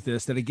agree with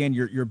this, that again,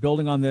 you're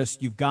building on this.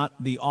 You've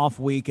got the off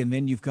week, and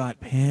then you've got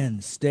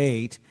Penn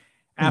State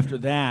after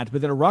that,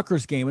 but then a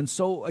Rutgers game. And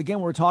so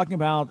again, we're talking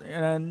about,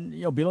 and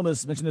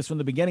Bielema's mentioned this from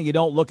the beginning, you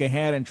don't look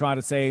ahead and try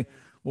to say,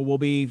 well, we'll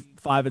be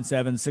 5-7,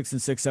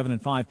 6-6,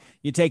 7-5.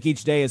 You take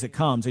each day as it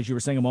comes, as you were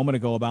saying a moment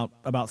ago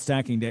about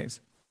stacking days.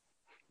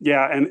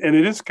 Yeah, and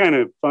it is kind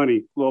of funny,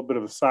 a little bit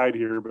of a side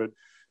here, but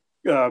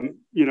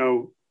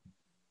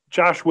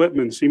Josh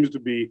Whitman seems to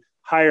be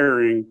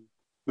hiring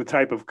the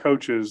type of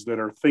coaches that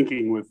are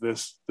thinking with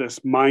this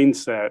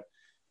mindset.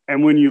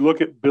 And when you look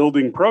at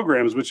building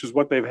programs, which is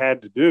what they've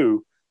had to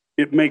do,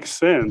 it makes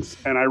sense.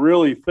 And I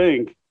really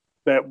think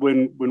that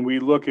when we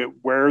look at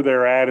where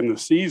they're at in the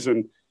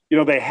season,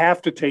 they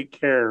have to take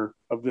care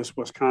of this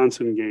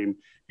Wisconsin game.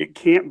 It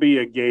can't be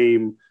a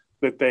game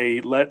that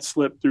they let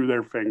slip through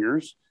their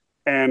fingers.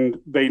 And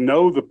they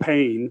know the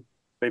pain.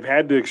 They've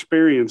had to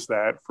experience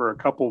that for a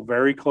couple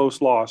very close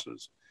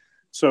losses.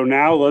 So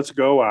now let's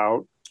go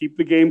out, keep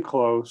the game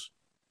close,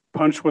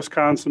 punch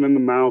Wisconsin in the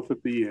mouth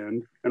at the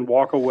end, and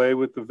walk away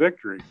with the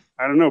victory.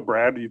 I don't know,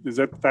 Brad, is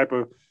that the type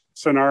of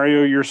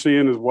scenario you're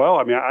seeing as well?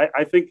 I mean,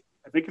 I think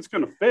it's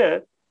going to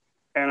fit,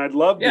 and I'd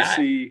love to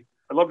see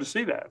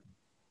that.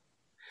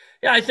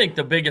 Yeah, I think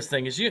the biggest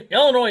thing is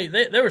Illinois.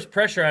 There was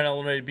pressure on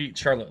Illinois to beat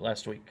Charlotte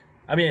last week.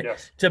 I mean,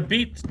 yes. To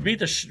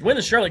win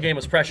the Charlotte game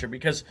was pressure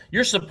because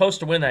you're supposed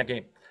to win that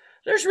game.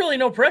 There's really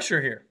no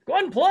pressure here. Go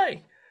ahead and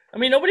play.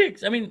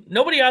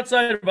 Nobody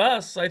outside of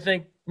us. I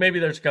think maybe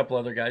there's a couple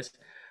other guys,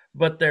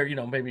 but they're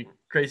maybe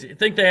crazy. I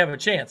think they have a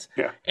chance.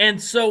 Yeah.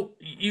 And so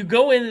you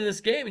go into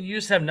this game and you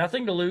just have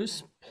nothing to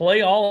lose.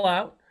 Play all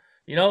out.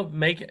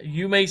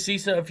 You may see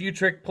a few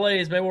trick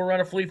plays. Maybe we'll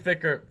run a flea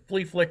flicker.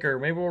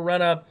 Maybe we'll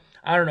run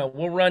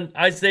we'll run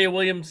Isaiah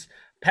Williams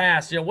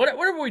pass.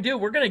 Whatever we do,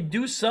 we're going to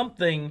do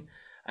something.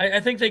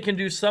 I think they can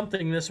do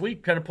something this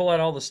week, kind of pull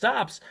out all the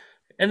stops,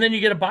 and then you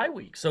get a bye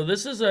week. So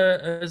this is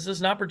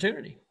an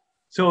opportunity.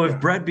 So if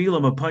Brett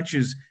Bielema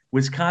punches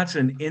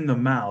Wisconsin in the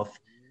mouth,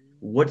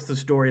 what's the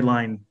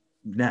storyline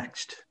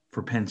next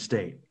for Penn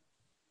State?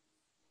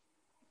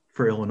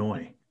 For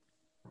Illinois?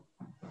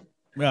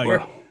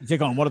 Well, you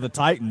take on one of the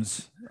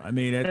Titans. I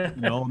mean,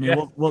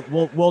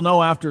 we'll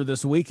know after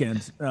this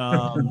weekend.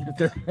 Well,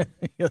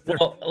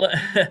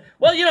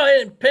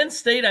 in Penn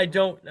State,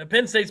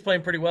 Penn State's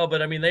playing pretty well,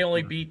 but I mean, they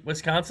only beat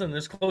Wisconsin in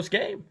this close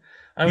game.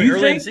 I mean,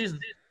 early in the season.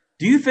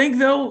 Do you think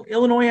though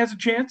Illinois has a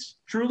chance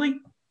truly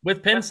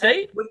with Penn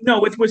State? No,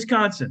 with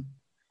Wisconsin.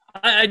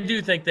 I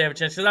do think they have a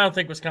chance because I don't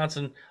think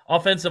Wisconsin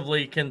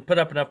offensively can put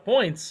up enough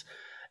points.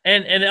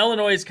 And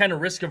Illinois is kind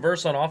of risk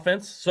averse on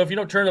offense. So if you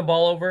don't turn the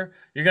ball over,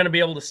 you're going to be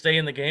able to stay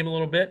in the game a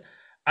little bit.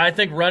 I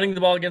think running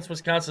the ball against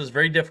Wisconsin is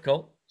very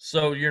difficult.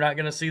 So you're not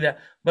going to see that.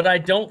 But I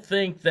don't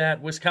think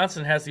that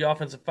Wisconsin has the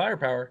offensive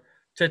firepower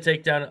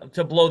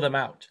to blow them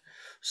out.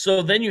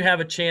 So then you have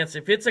a chance.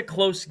 If it's a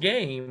close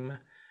game,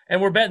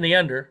 and we're betting the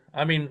under.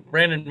 I mean,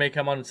 Brandon may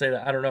come on and say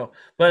that. I don't know.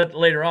 But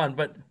later on.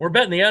 But we're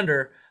betting the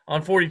under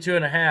on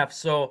 42.5.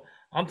 So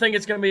I'm thinking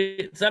it's going to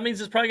be – that means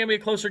it's probably going to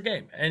be a closer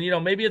game. And,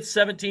 maybe it's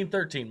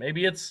 17-13.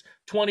 Maybe it's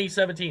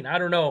 20-17. I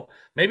don't know.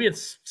 Maybe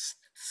it's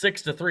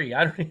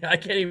 6-3. I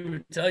can't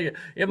even tell you.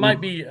 It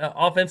might be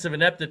offensive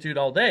ineptitude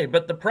all day.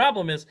 But the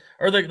problem is –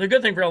 or the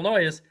good thing for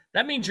Illinois is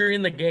that means you're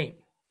in the game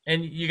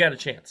and you got a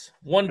chance.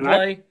 One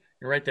play,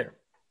 you're right there.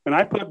 And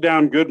I put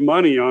down good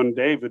money on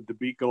David to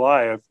beat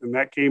Goliath, and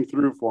that came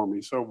through for me.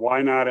 So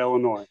why not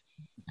Illinois?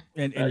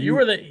 And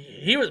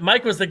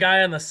Mike was the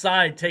guy on the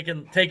side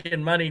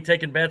taking money,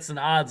 taking bets and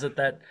odds at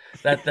that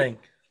thing.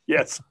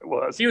 Yes, it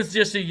was. He was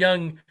just a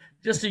young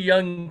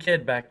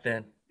kid back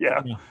then.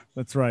 Yeah,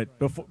 that's right.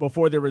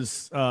 Before there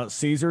was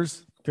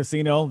Caesar's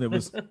Casino, there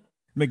was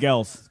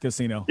Miguel's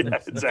Casino. Yeah,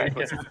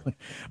 exactly.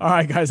 All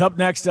right, guys. Up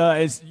next,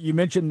 as you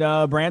mentioned,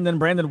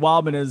 Brandon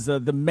Wildman is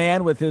the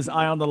man with his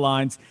eye on the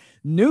lines.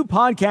 New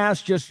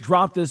podcast just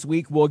dropped this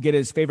week. We'll get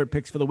his favorite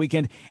picks for the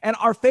weekend and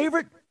our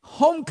favorite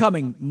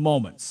homecoming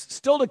moments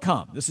still to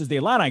come. This is the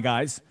Illini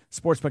Guys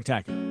Sports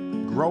Spectacular.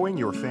 Growing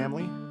your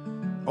family,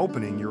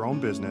 opening your own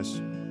business,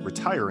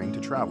 retiring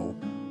to travel,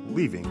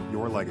 leaving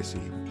your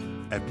legacy.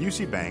 At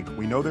Busey Bank,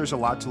 we know there's a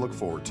lot to look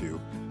forward to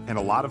and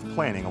a lot of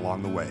planning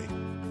along the way.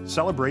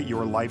 Celebrate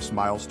your life's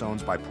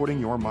milestones by putting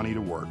your money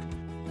to work.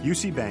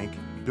 Busey Bank,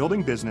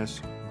 building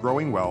business,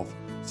 growing wealth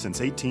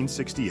since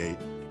 1868.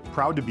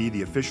 Proud to be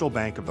the official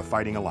bank of the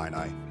Fighting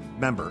Illini.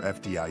 Member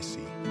FDIC.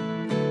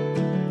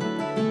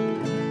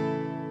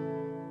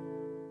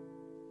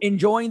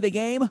 Enjoying the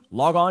game?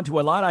 Log on to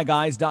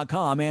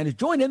IlliniGuys.com and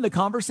join in the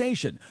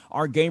conversation.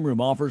 Our game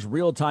room offers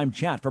real-time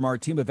chat from our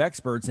team of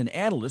experts and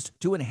analysts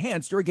to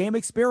enhance your game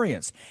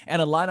experience. And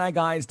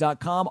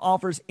IlliniGuys.com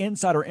offers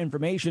insider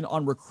information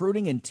on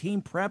recruiting and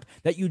team prep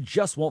that you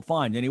just won't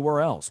find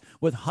anywhere else,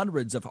 with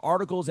hundreds of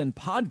articles and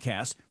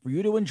podcasts for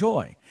you to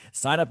enjoy.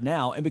 Sign up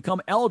now and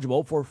become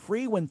eligible for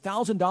free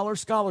 $1,000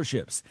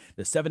 scholarships.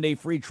 The 7-day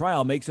free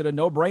trial makes it a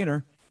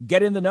no-brainer.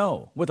 Get in the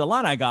know with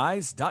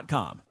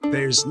IlliniGuys.com.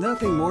 There's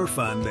nothing more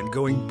fun than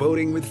going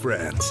boating with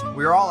friends.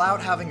 We were all out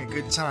having a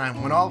good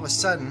time when all of a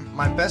sudden,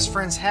 my best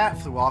friend's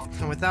hat flew off,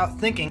 and without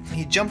thinking,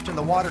 he jumped in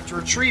the water to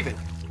retrieve it.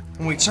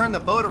 When we turned the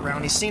boat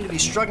around, he seemed to be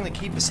struggling to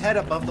keep his head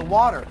above the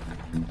water.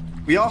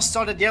 We all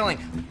started yelling,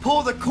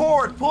 "Pull the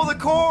cord! Pull the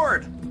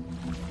cord!"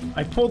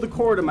 I pulled the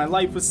cord and my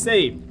life was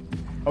saved.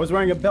 I was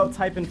wearing a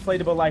belt-type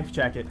inflatable life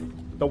jacket.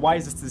 The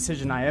wisest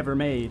decision I ever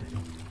made.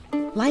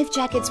 Life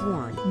jackets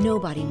worn,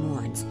 nobody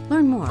mourns.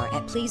 Learn more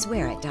at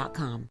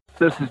pleasewearit.com.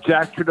 This is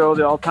Jack Trudeau,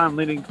 the all-time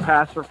leading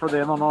passer for the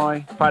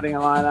Illinois Fighting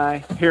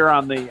Illini, here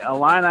on the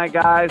Illini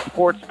Guys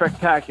Sports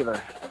Spectacular.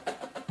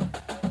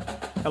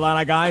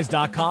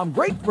 IlliniGuys.com.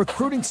 Great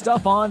recruiting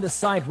stuff on the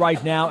site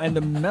right now, and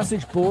the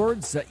message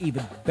boards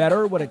even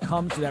better when it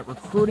comes to that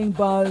recruiting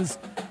buzz,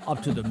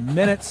 up to the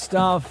minute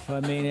stuff. I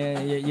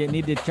mean, you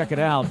need to check it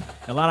out.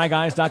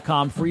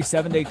 IlliniGuys.com, free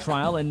 7-day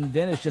trial, and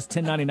then it's just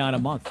 $10.99 a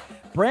month.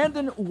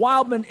 Brandon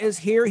Wildman is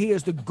here. He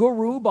is the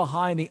guru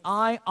behind the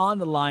Eye on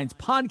the Lines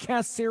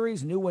podcast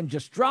series. New one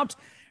just dropped.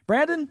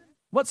 Brandon,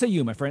 what say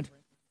you, my friend?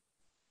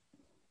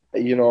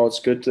 It's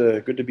good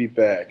to be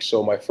back.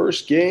 So my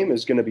first game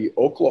is going to be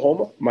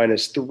Oklahoma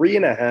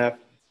 -3.5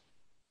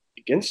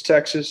 against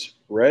Texas.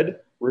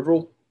 Red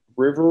River,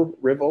 whatever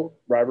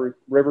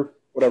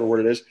word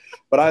it is.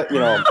 But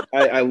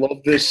I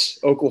love this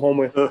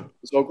Oklahoma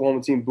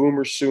team.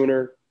 Boomer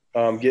Sooner.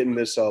 Getting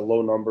this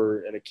low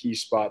number and a key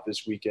spot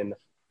this weekend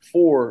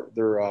for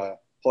their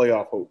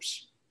playoff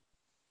hopes.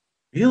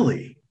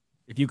 Really?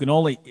 If you can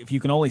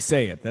only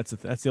say it, that's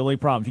the only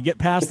problem. If you get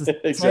past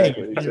the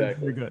exactly,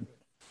 you're good.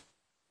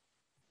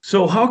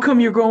 So how come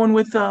you're going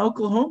with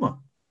Oklahoma?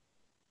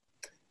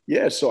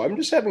 Yeah, so I'm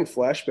just having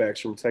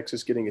flashbacks from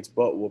Texas getting its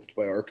butt whooped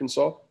by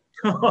Arkansas.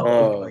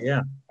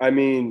 Yeah. I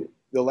mean,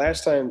 the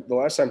last time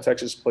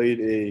Texas played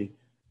a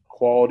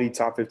quality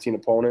top 15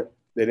 opponent,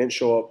 they didn't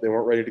show up. They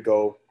weren't ready to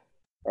go.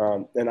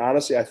 And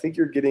honestly, I think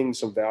you're getting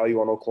some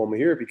value on Oklahoma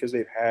here because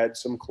they've had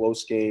some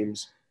close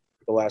games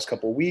the last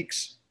couple of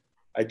weeks.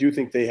 I do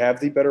think they have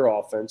the better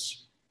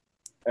offense.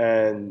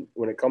 And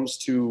when it comes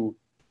to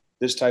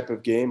this type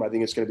of game, I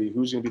think it's going to be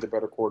who's going to be the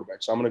better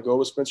quarterback. So I'm going to go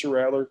with Spencer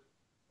Rattler.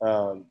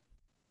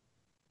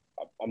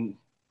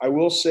 I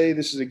will say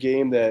this is a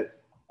game that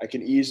I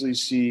can easily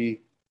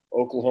see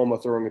Oklahoma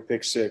throwing a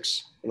pick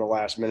six in the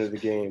last minute of the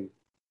game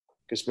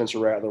because Spencer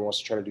Rattler wants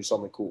to try to do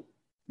something cool.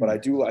 But I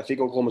think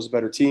Oklahoma's a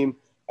better team.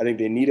 I think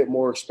they need it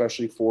more,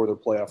 especially for their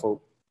playoff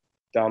hope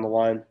down the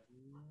line.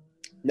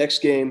 Next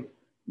game,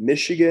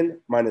 Michigan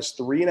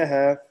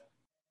 -3.5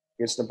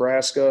 against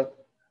Nebraska.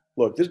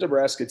 Look, this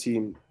Nebraska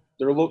team,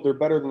 they're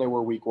better than they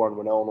were week one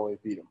when Illinois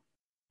beat them.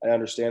 I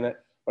understand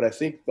that. But I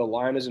think the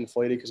line is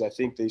inflated because I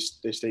think they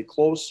stayed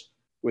close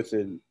with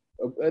an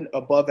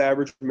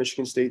above-average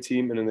Michigan State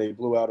team, and then they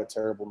blew out a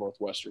terrible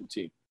Northwestern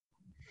team.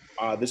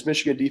 This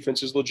Michigan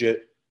defense is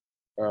legit.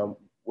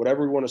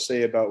 Whatever we want to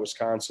say about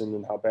Wisconsin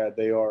and how bad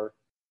they are,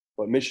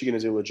 but Michigan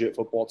is a legit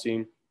football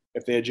team.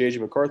 If they had J.J.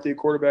 McCarthy at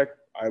quarterback,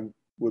 I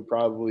would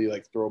probably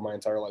throw my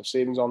entire life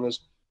savings on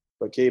this.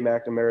 But Cade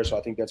McNamara, so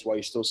I think that's why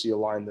you still see a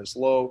line this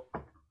low.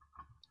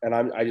 And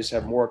I just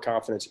have more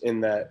confidence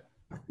in that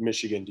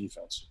Michigan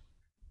defense.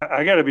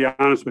 I got to be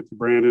honest with you,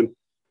 Brandon.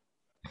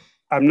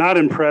 I'm not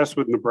impressed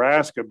with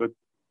Nebraska, but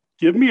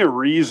give me a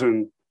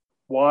reason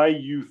why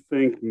you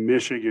think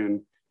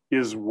Michigan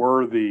is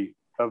worthy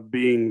of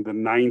being the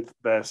 9th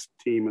best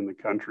team in the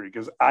country.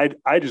 Because I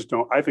just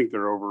don't – I think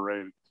they're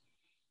overrated.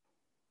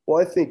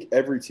 Well, I think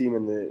every team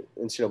in the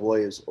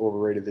NCAA is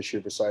overrated this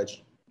year besides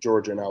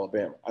Georgia and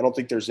Alabama. I don't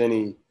think there's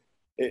any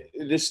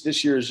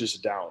this year is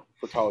just down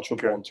for college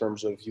football in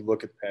terms of if you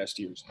look at the past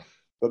years.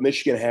 But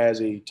Michigan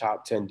has a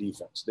top 10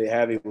 defense. They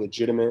have a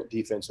legitimate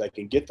defense that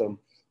can get them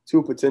to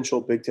a potential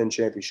Big Ten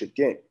championship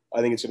game. I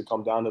think it's going to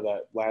come down to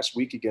that last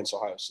week against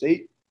Ohio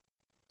State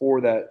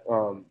for that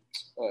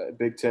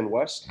Big Ten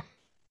West.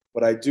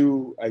 But I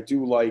do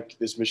like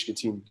this Michigan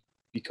team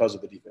because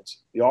of the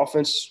defense. The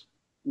offense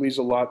leaves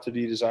a lot to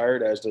be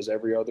desired, as does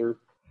every other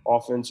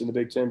offense in the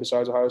Big Ten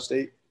besides Ohio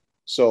State.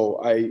 So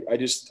I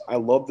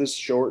love this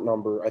short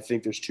number. I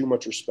think there's too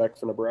much respect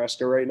for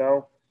Nebraska right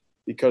now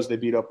because they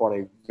beat up on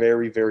a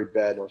very, very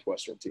bad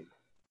Northwestern team.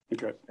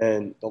 Okay.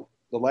 And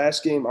the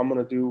last game I'm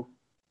going to do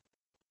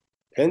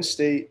Penn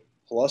State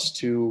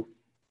 +2.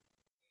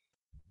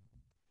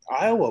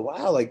 Iowa,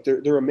 wow,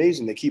 they're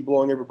amazing. They keep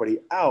blowing everybody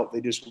out.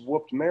 They just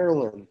whooped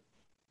Maryland.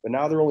 But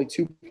now they're only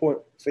 2-point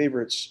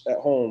favorites at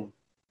home.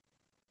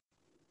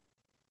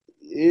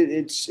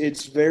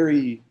 It's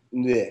very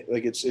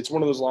it's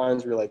one of those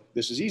lines where you're like,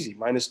 this is easy.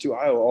 -2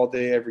 Iowa all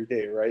day, every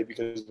day, right?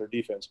 Because of their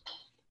defense.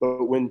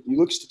 But when you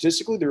look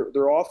statistically,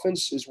 their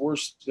offense is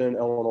worse than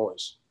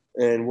Illinois'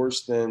 and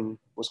worse than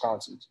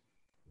Wisconsin's.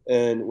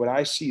 And when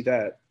I see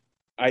that,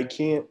 I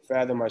can't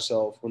fathom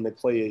myself when they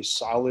play a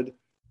solid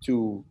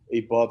to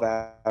above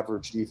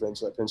average defense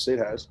that Penn State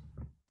has.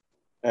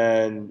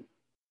 And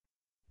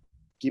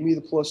give me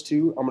the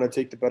 +2. I'm going to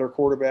take the better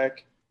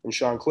quarterback in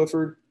Sean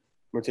Clifford.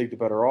 I'm going to take the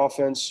better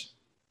offense.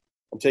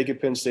 I'm taking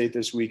Penn State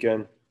this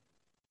weekend,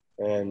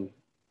 and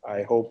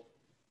I hope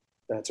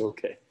that's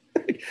okay.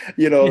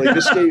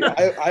 This game,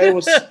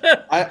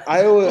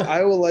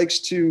 Iowa likes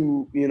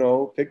to,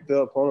 pick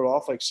the opponent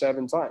off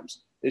 7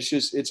 times.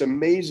 It's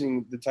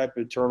amazing the type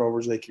of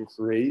turnovers they can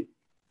create.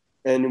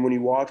 And when you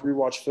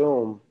rewatch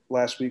film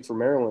last week for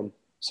Maryland,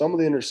 some of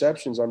the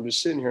interceptions, I'm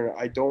just sitting here and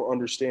I don't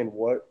understand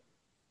what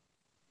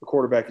the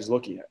quarterback is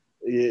looking at.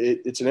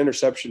 It's an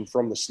interception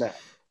from the snap.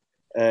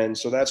 And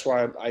so that's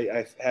why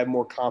I have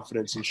more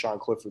confidence in Sean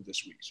Clifford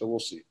this week. So we'll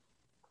see.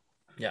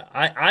 Yeah,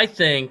 I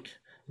think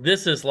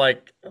this is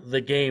like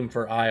the game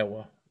for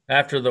Iowa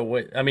after the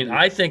win. I mean,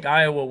 I think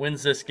Iowa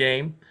wins this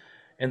game,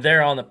 and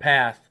they're on the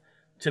path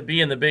to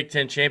be in the Big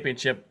Ten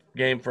championship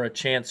game for a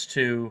chance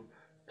to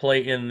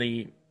play in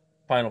the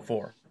Final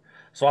Four.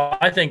 So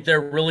I think they're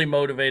really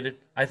motivated.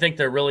 I think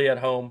they're really at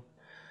home.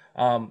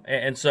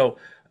 So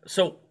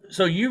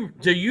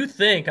do you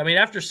think, I mean,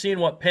 after seeing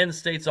what Penn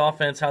State's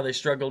offense, how they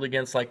struggled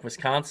against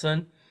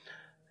Wisconsin,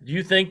 do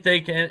you think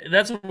they can –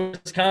 that's a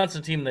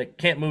Wisconsin team that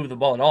can't move the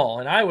ball at all.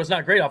 And Iowa's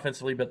not great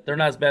offensively, but they're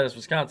not as bad as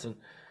Wisconsin.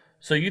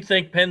 So you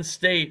think Penn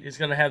State is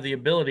going to have the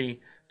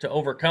ability to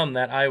overcome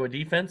that Iowa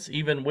defense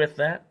even with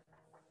that?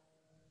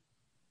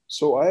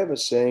 So I have a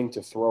saying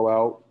to throw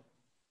out,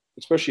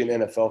 especially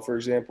in NFL, for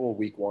example,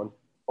 week one,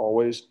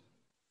 always.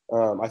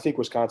 I think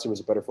Wisconsin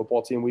was a better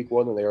football team week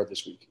one than they are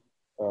this week,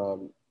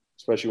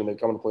 especially when they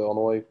come to play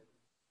Illinois.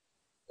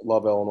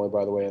 Love Illinois,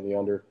 by the way, in the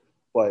under.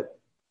 But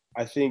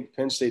I think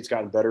Penn State's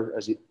gotten better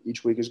as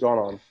each week has gone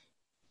on.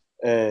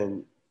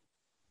 And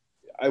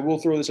I will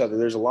throw this out there.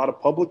 There's a lot of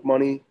public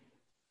money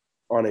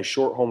on a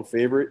short home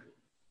favorite.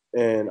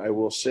 And I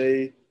will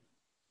say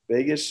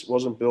Vegas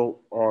wasn't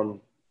built on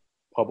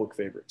public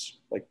favorites,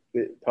 like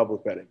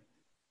public betting.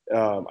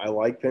 I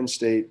like Penn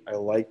State. I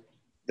like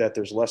that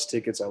there's less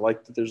tickets. I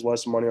like that there's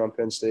less money on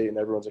Penn State. And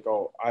everyone's like,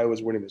 oh,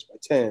 Iowa's winning this by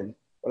 10,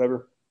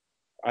 whatever.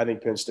 I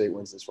think Penn State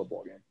wins this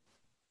football game.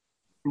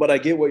 But I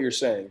get what you're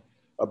saying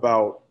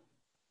about,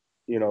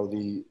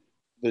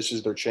 this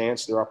is their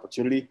chance, their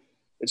opportunity.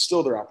 It's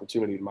still their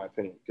opportunity, in my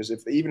opinion, because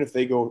if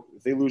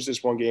they lose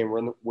this one game,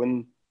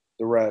 win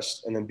the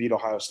rest, and then beat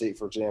Ohio State,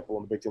 for example,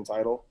 in the Big Ten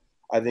title,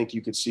 I think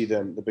you could see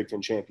them, the Big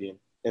Ten champion,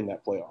 in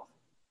that playoff.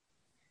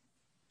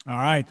 All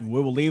right.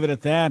 We will leave it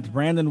at that.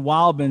 Brandon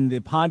Wildman, the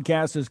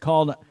podcast is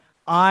called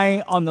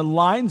Eye on the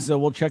Line. So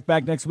we'll check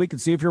back next week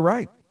and see if you're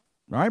right.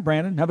 All right,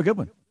 Brandon, have a good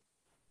one.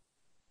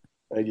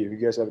 Thank you. You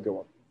guys have a good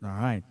one. All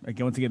right.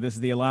 Again, once again, this is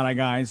the Illini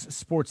Guys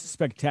Sports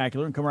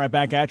Spectacular. And come right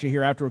back at you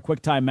here after a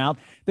quick timeout.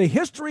 The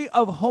history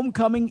of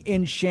homecoming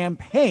in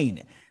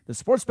Champaign. The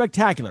Sports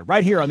Spectacular,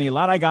 right here on the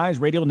Illini Guys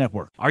Radio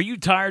Network. Are you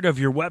tired of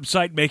your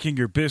website making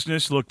your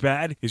business look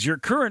bad? Is your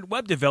current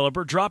web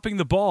developer dropping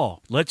the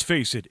ball? Let's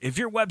face it, if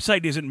your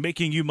website isn't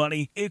making you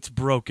money, it's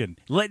broken.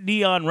 Let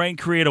Neon Rain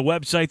create a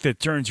website that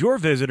turns your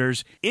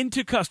visitors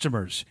into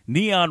customers.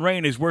 Neon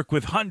Rain has worked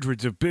with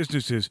hundreds of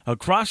businesses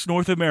across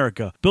North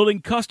America, building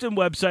custom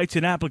websites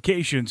and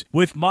applications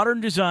with modern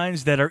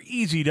designs that are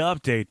easy to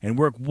update and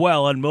work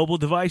well on mobile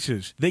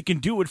devices. They can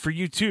do it for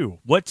you too.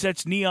 What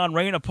sets Neon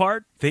Rain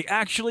apart? They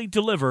actually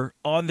deliver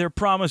on their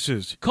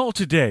promises. Call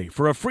today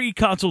for a free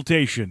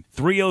consultation.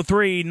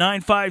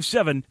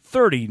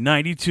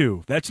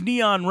 303-957-3092. That's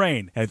Neon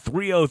Rain at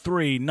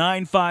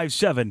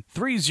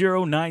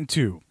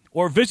 303-957-3092.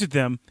 Or visit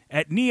them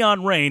at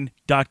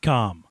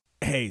neonrain.com.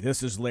 Hey,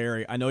 this is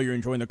Larry. I know you're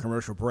enjoying the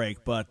commercial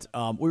break, but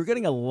we're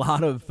getting a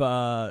lot of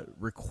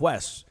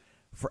requests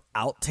for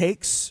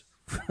outtakes,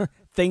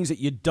 things that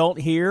you don't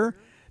hear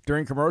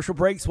during commercial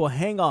breaks. Well,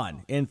 hang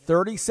on. In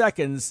 30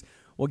 seconds,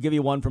 we'll give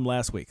you one from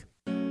last week.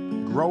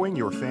 Growing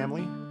your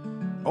family,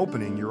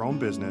 opening your own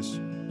business,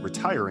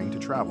 retiring to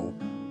travel,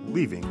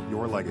 leaving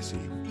your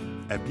legacy.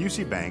 At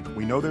Busey Bank,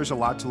 we know there's a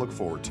lot to look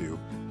forward to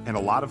and a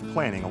lot of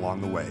planning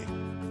along the way.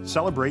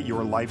 Celebrate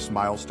your life's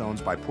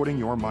milestones by putting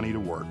your money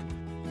to work.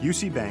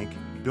 Busey Bank,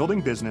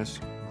 building business,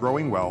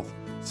 growing wealth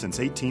since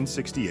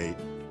 1868.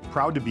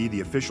 Proud to be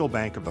the official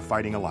bank of the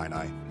Fighting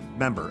Illini.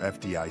 Member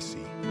FDIC.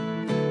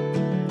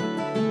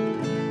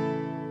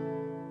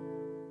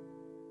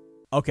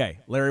 Okay,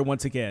 Larry,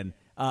 once again,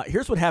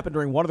 here's what happened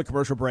during one of the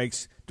commercial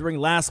breaks during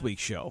last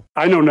week's show.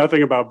 I know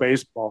nothing about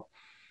baseball.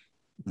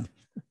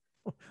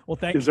 Well,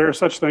 thank you. Is there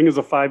such thing as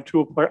a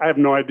 5-tool player? I have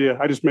no idea.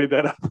 I just made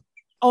that up.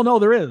 Oh, no,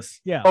 there is.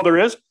 Yeah. Oh, there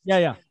is? Yeah.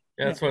 Yeah,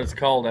 that's what it's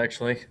called,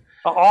 actually.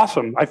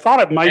 Awesome. I thought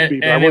it might be,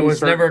 but and I it wasn't was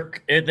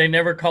certain. they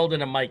never called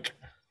it a mic.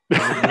 They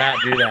did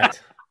not do that.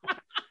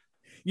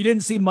 You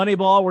didn't see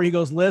Moneyball where he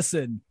goes,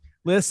 listen,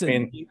 Mr.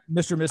 and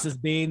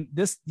Mrs. Bean,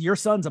 your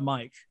son's a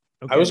mic.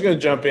 Okay. I was going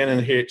to jump in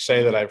and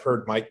say that I've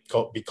heard Mike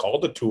be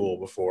called a tool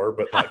before,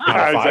 but like not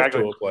a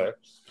five-tool player.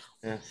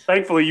 Yeah.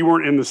 Thankfully, you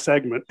weren't in the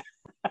segment.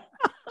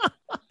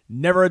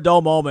 Never a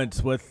dull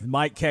moment with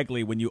Mike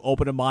Kegley when you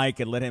open a mic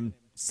and let him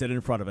sit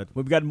in front of it.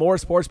 We've got more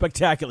Sports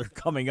Spectacular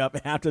coming up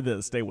after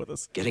this. Stay with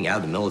us. Getting out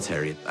of the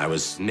military, I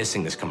was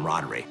missing this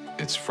camaraderie.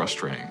 It's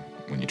frustrating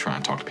when you try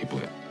and talk to people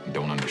that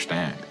don't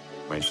understand.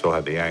 I still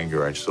had the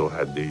anger, I still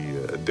had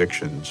the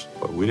addictions,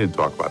 but we didn't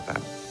talk about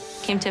that.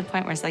 Came to a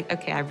point where it's like,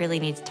 okay, I really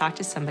need to talk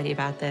to somebody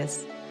about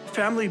this.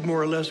 Family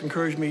more or less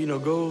encouraged me,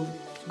 go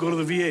to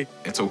the VA.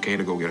 It's okay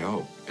to go get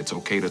help. It's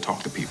okay to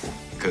talk to people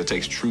because it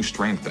takes true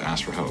strength to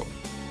ask for help.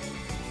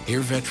 Hear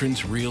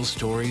veterans' real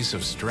stories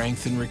of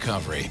strength and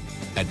recovery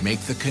at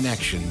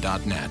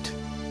MakeTheConnection.net.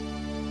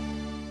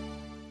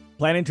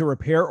 Planning to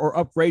repair or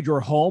upgrade your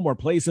home or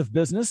place of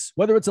business?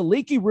 Whether it's a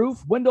leaky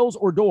roof, windows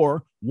or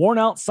door, worn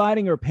out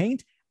siding or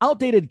paint,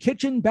 outdated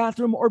kitchen,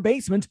 bathroom, or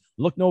basement,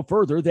 look no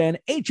further than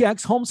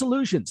HX Home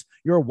Solutions,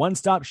 your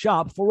one-stop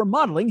shop for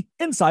remodeling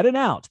inside and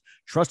out.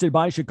 Trusted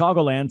by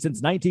Chicagoland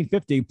since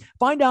 1950,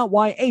 find out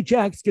why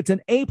HX gets an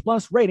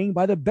A-plus rating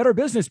by the Better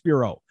Business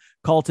Bureau.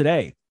 Call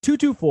today,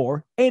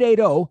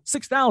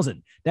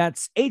 224-880-6000.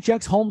 That's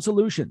HX Home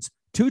Solutions,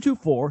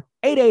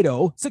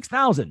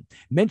 224-880-6000.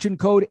 Mention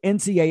code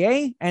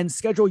NCAA and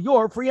schedule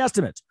your free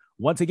estimate.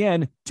 Once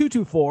again,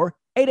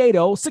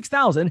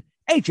 224-880-6000,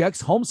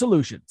 HX Home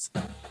Solutions.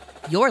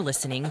 You're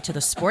listening to the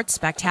Sports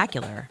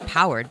Spectacular,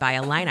 powered by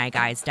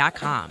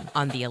IlliniGuys.com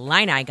on the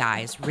Illini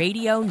Guys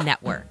Radio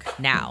Network.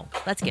 Now,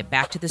 let's get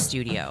back to the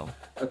studio.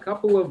 A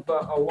couple of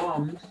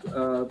alums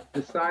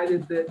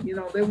decided that,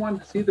 they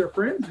wanted to see their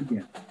friends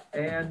again.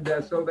 And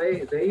so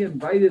they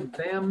invited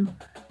them,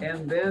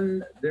 and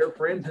then their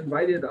friends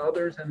invited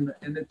others, and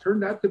it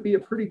turned out to be a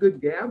pretty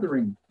good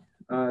gathering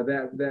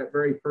that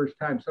very first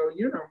time. So,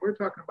 we're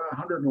talking about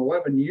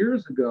 111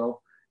 years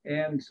ago.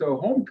 And so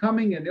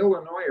homecoming and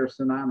Illinois are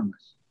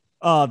synonymous.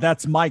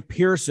 That's Mike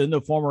Pearson,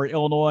 the former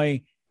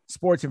Illinois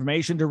sports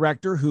information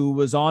director, who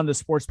was on the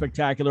Sports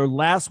Spectacular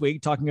last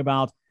week talking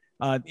about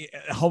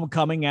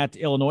homecoming at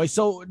Illinois.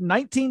 So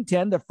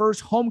 1910, the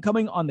first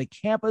homecoming on the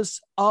campus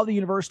of the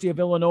University of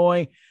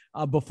Illinois,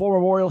 before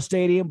Memorial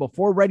Stadium,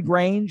 before Red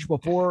Grange,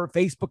 before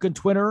Facebook and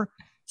Twitter,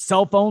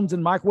 cell phones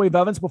and microwave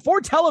ovens, before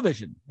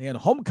television. They had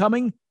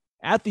homecoming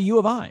at the U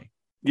of I.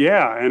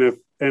 Yeah, and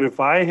if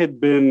I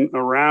had been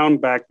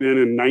around back then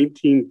in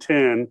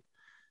 1910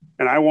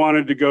 and I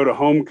wanted to go to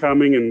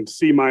homecoming and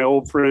see my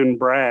old friend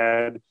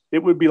Brad, it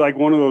would be like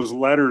one of those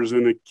letters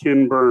in a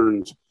Ken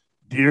Burns.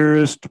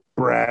 Dearest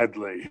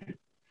Bradley,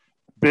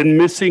 been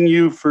missing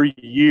you for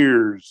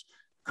years.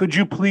 could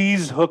you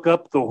please hook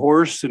up the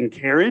horse and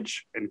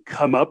carriage and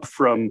come up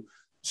from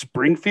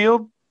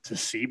Springfield to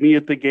see me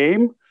at the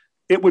game?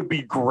 It would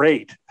be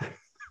great.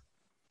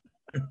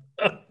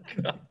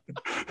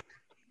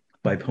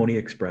 By Pony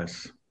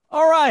Express.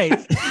 All right.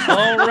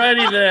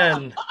 Alrighty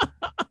then.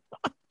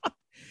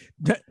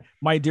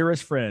 My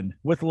dearest friend,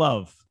 with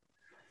love,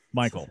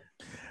 Michael.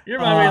 You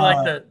remind me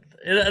like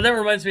that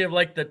reminds me of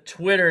like the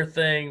Twitter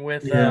thing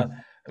with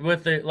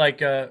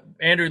the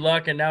Andrew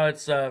Luck, and now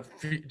it's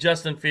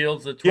Justin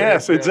Fields. The Twitter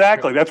yes,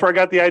 exactly. That's where I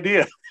got the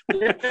idea.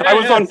 I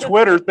was on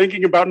Twitter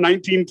thinking about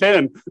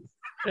 1910.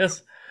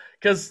 Yes,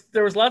 because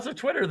there was lots of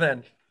Twitter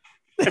then.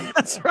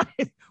 That's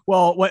right.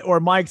 Well, or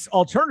Mike's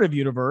alternative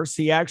universe,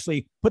 he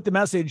actually put the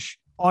message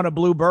on a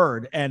blue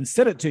bird and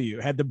sent it to you.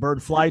 Had the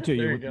bird fly to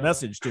you with the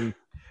message to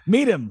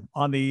meet him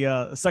on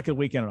the second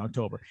weekend in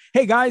October.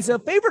 Hey guys,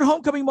 favorite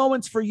homecoming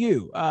moments for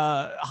you?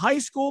 High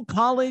school,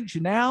 college,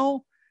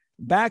 now,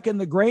 back in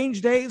the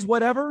Grange days,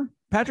 whatever.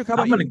 Patrick, how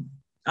about you?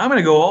 I'm going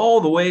to go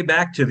all the way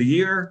back to the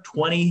year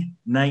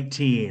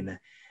 2019.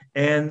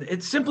 And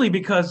it's simply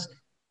because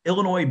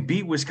Illinois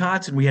beat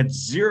Wisconsin. We had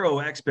zero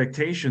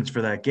expectations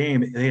for that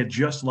game. They had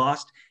just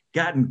lost,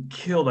 gotten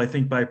killed, I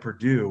think, by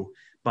Purdue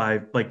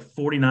by like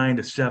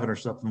 49-7 or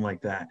something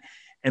like that.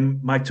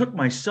 And I took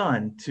my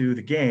son to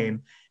the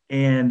game,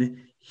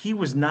 and he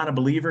was not a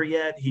believer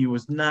yet. He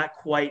was not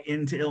quite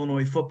into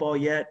Illinois football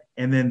yet.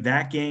 And then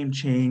that game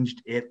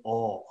changed it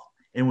all.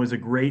 And was a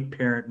great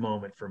parent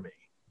moment for me.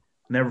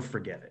 Never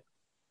forget it.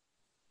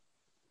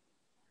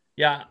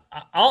 Yeah,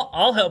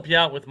 I'll help you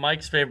out with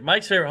Mike's favorite.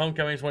 Mike's favorite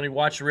homecoming is when he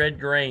watched Red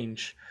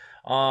Grange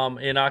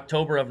in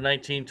October of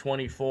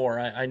 1924.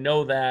 I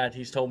know that.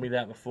 He's told me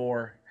that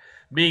before.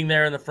 Being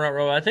there in the front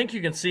row. I think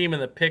you can see him in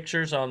the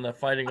pictures on the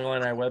Fighting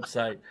Illini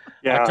website.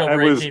 Yeah, October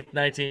 18th,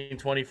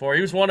 1924.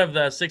 He was one of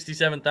the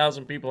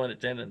 67,000 people in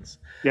attendance.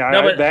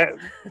 Yeah,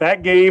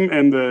 that game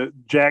and the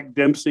Jack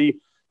Dempsey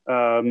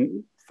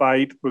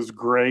fight was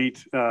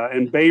great.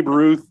 And Babe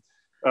Ruth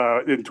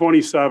in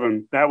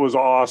 27, that was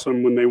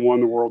awesome when they won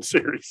the World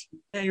Series.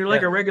 Yeah, you're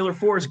like a regular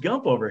Forrest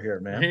Gump over here,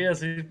 man. He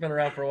is. He's been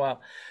around for a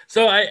while.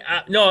 So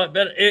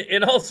but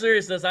in all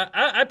seriousness,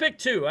 I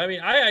picked two. I mean,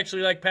 I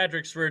actually like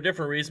Patrick's for a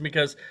different reason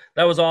because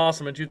that was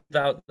awesome in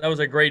 2000. That was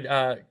a great,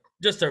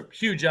 just a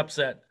huge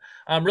upset.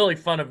 Really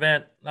fun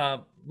event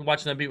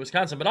watching them beat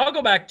Wisconsin. But I'll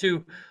go back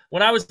to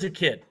when I was a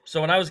kid.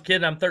 So when I was a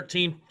kid, I'm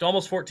 13,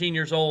 almost 14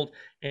 years old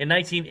in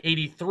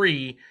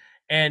 1983.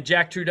 And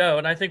Jack Trudeau,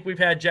 and I think we've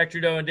had Jack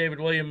Trudeau and David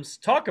Williams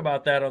talk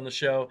about that on the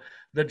show,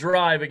 the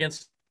drive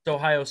against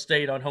Ohio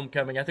State on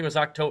homecoming. I think it was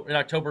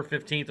October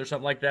 15th or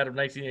something like that of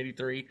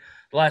 1983.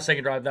 The last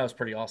second drive, that was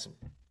pretty awesome.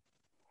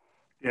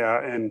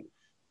 Yeah, and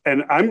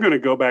I'm going to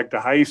go back to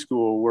high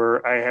school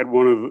where I had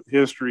one of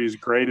history's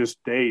greatest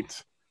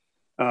dates.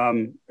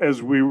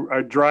 As we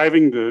were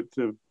driving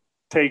to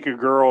take a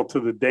girl to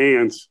the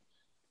dance,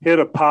 hit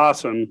a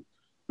possum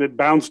that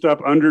bounced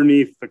up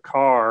underneath the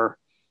car,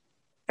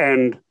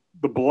 and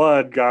the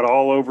blood got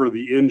all over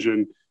the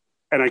engine.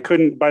 And I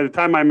couldn't, by the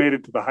time I made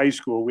it to the high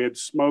school, we had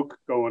smoke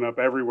going up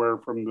everywhere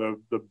from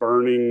the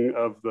burning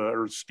of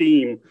or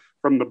steam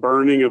from the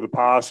burning of the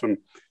possum.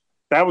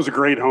 That was a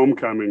great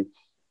homecoming.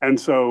 And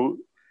so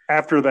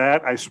after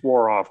that, I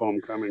swore off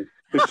homecoming.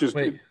 It's just,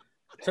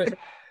 so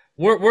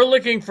we're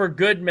looking for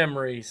good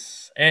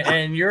memories,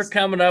 and you're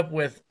coming up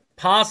with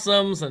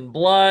possums and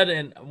blood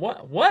and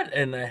what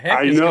in the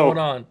heck is going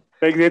on?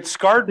 It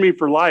scarred me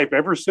for life.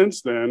 Ever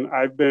since then,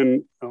 I've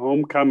been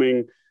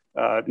homecoming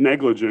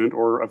negligent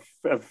or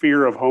a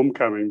fear of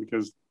homecoming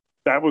because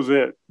that was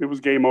it. It was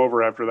game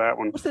over after that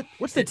one.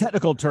 What's the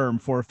technical term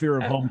for fear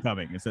of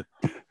homecoming? Is it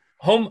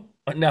home?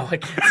 No, I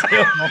can't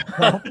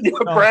say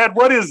Brad,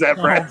 what is that,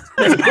 Brad?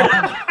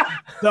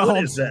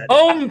 What is that?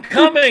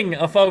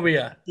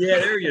 Homecoming-ophobia. Yeah,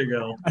 there you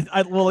go.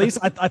 At least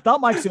I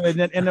thought Mike's going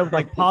to end up with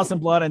like possum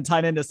blood and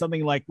tied into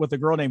something like with a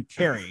girl named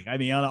Carrie. I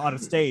mean, on a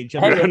stage.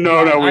 I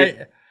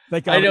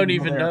don't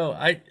even know.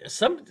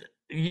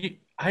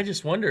 I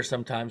just wonder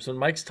sometimes when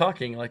Mike's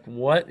talking, like,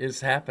 what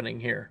is happening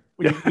here?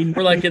 We're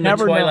like in the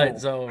Twilight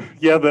Zone.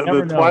 Yeah,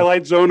 the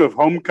Twilight Zone of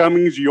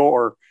homecomings.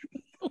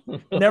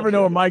 Never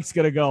know where Mike's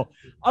going to go.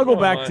 I'll go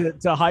back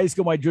to high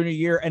school my junior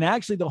year, and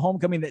actually the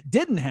homecoming that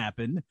didn't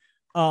happen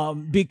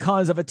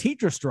because of a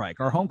teacher strike.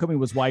 Our homecoming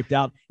was wiped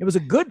out. It was a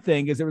good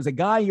thing because there was a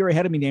guy a year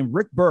ahead of me named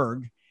Rick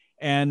Berg.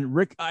 And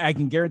Rick, I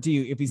can guarantee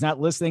you, if he's not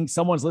listening,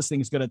 someone's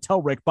listening is going to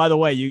tell Rick, by the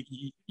way, you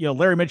know,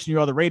 Larry mentioned you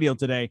on the radio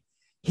today.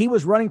 He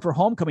was running for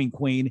homecoming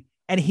queen,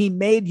 and he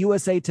made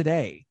USA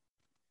Today.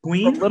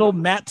 Queen? From Little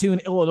Mattoon,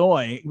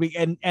 Illinois.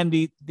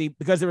 And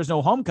because there was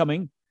no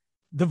homecoming,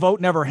 the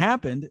vote never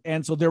happened.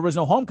 And so there was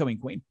no homecoming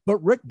queen. But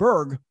Rick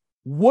Berg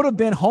would have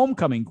been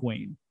homecoming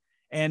queen.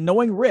 And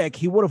knowing Rick,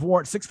 he would have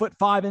worn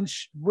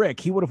 6'5" Rick.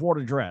 He would have worn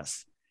a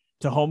dress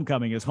to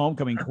homecoming as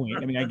homecoming queen.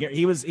 I mean,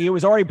 he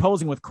was already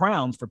posing with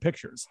crowns for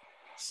pictures.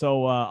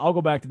 So I'll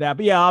go back to that.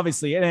 But yeah,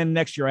 obviously. And then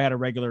next year I had a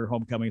regular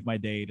homecoming with my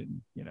date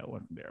and,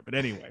 went there. But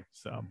anyway,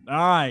 so, all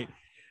right.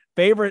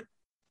 Favorite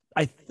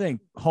I think,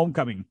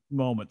 homecoming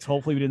moments.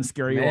 Hopefully we didn't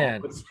scare you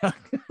off.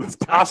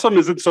 Possum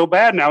isn't so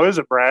bad now, is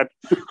it, Brad?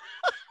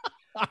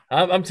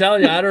 I'm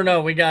telling you, I don't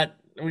know. We got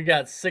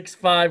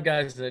 6'5"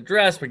 guys in a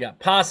dress. We got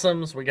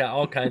possums. We got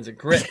all kinds of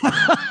grit.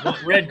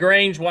 Red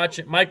Grange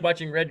Mike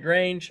watching Red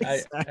Grange.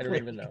 Exactly. I don't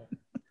even know.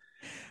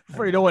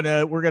 Before you know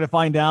it, we're going to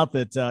find out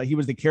that he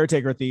was the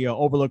caretaker at the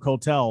Overlook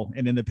Hotel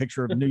and in the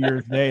picture of New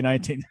Year's Day,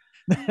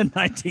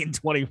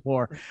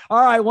 1924.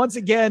 All right. Once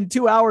again,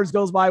 2 hours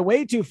goes by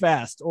way too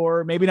fast,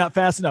 or maybe not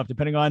fast enough,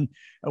 depending on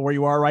where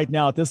you are right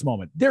now at this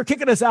moment. They're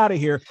kicking us out of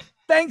here.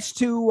 Thanks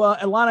to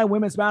Illini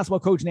women's basketball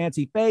coach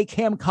Nancy Fay,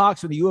 Cam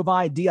Cox from the U of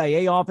I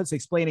DIA office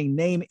explaining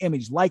name,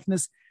 image,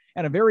 likeness,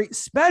 and a very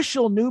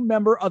special new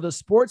member of the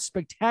Sports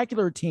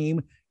Spectacular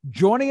team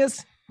joining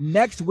us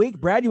next week.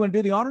 Brad, you want to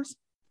do the honors?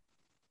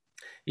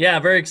 Yeah,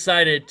 very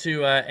excited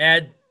to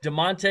add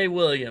DeMonte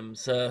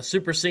Williams,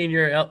 super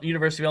senior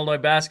University of Illinois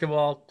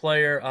basketball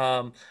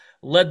player,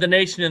 led the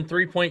nation in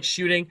three-point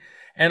shooting.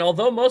 And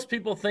although most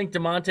people think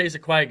DeMonte is a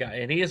quiet guy,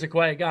 and he is a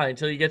quiet guy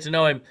until you get to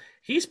know him,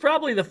 he's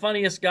probably the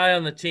funniest guy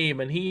on the team,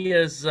 and he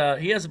has a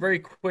very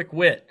quick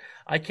wit.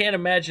 I can't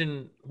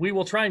imagine – we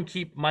will try and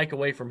keep Mike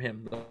away from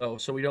him, though,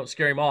 so we don't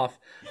scare him off.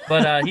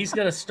 But he's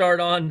going to start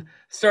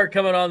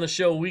coming on the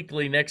show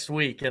weekly next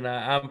week, and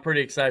I'm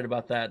pretty excited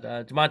about that.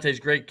 DeMonte's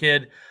a great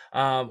kid.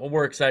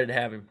 We're excited to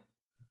have him.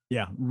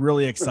 Yeah,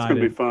 really excited. It's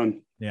going to be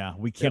fun. Yeah,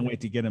 we can't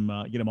wait to get him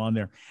on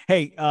there.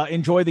 Hey,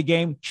 enjoy the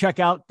game. Check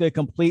out the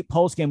complete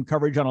post-game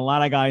coverage on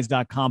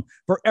IlliniGuys.com.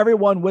 For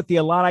everyone with the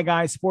Illini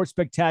Guys Sports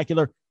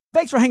Spectacular,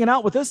 thanks for hanging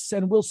out with us,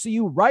 and we'll see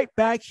you right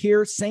back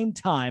here same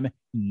time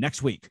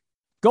next week.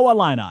 Go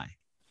Illini.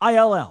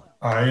 ILL.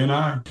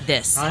 I.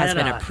 This has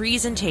been a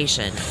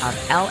presentation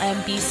of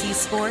LMBC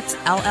Sports,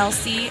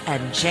 LLC,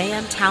 and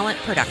JM Talent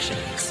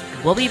Productions.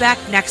 We'll be back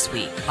next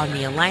week on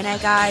the Illini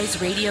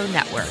Guys Radio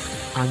Network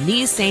on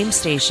these same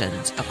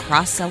stations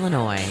across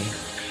Illinois.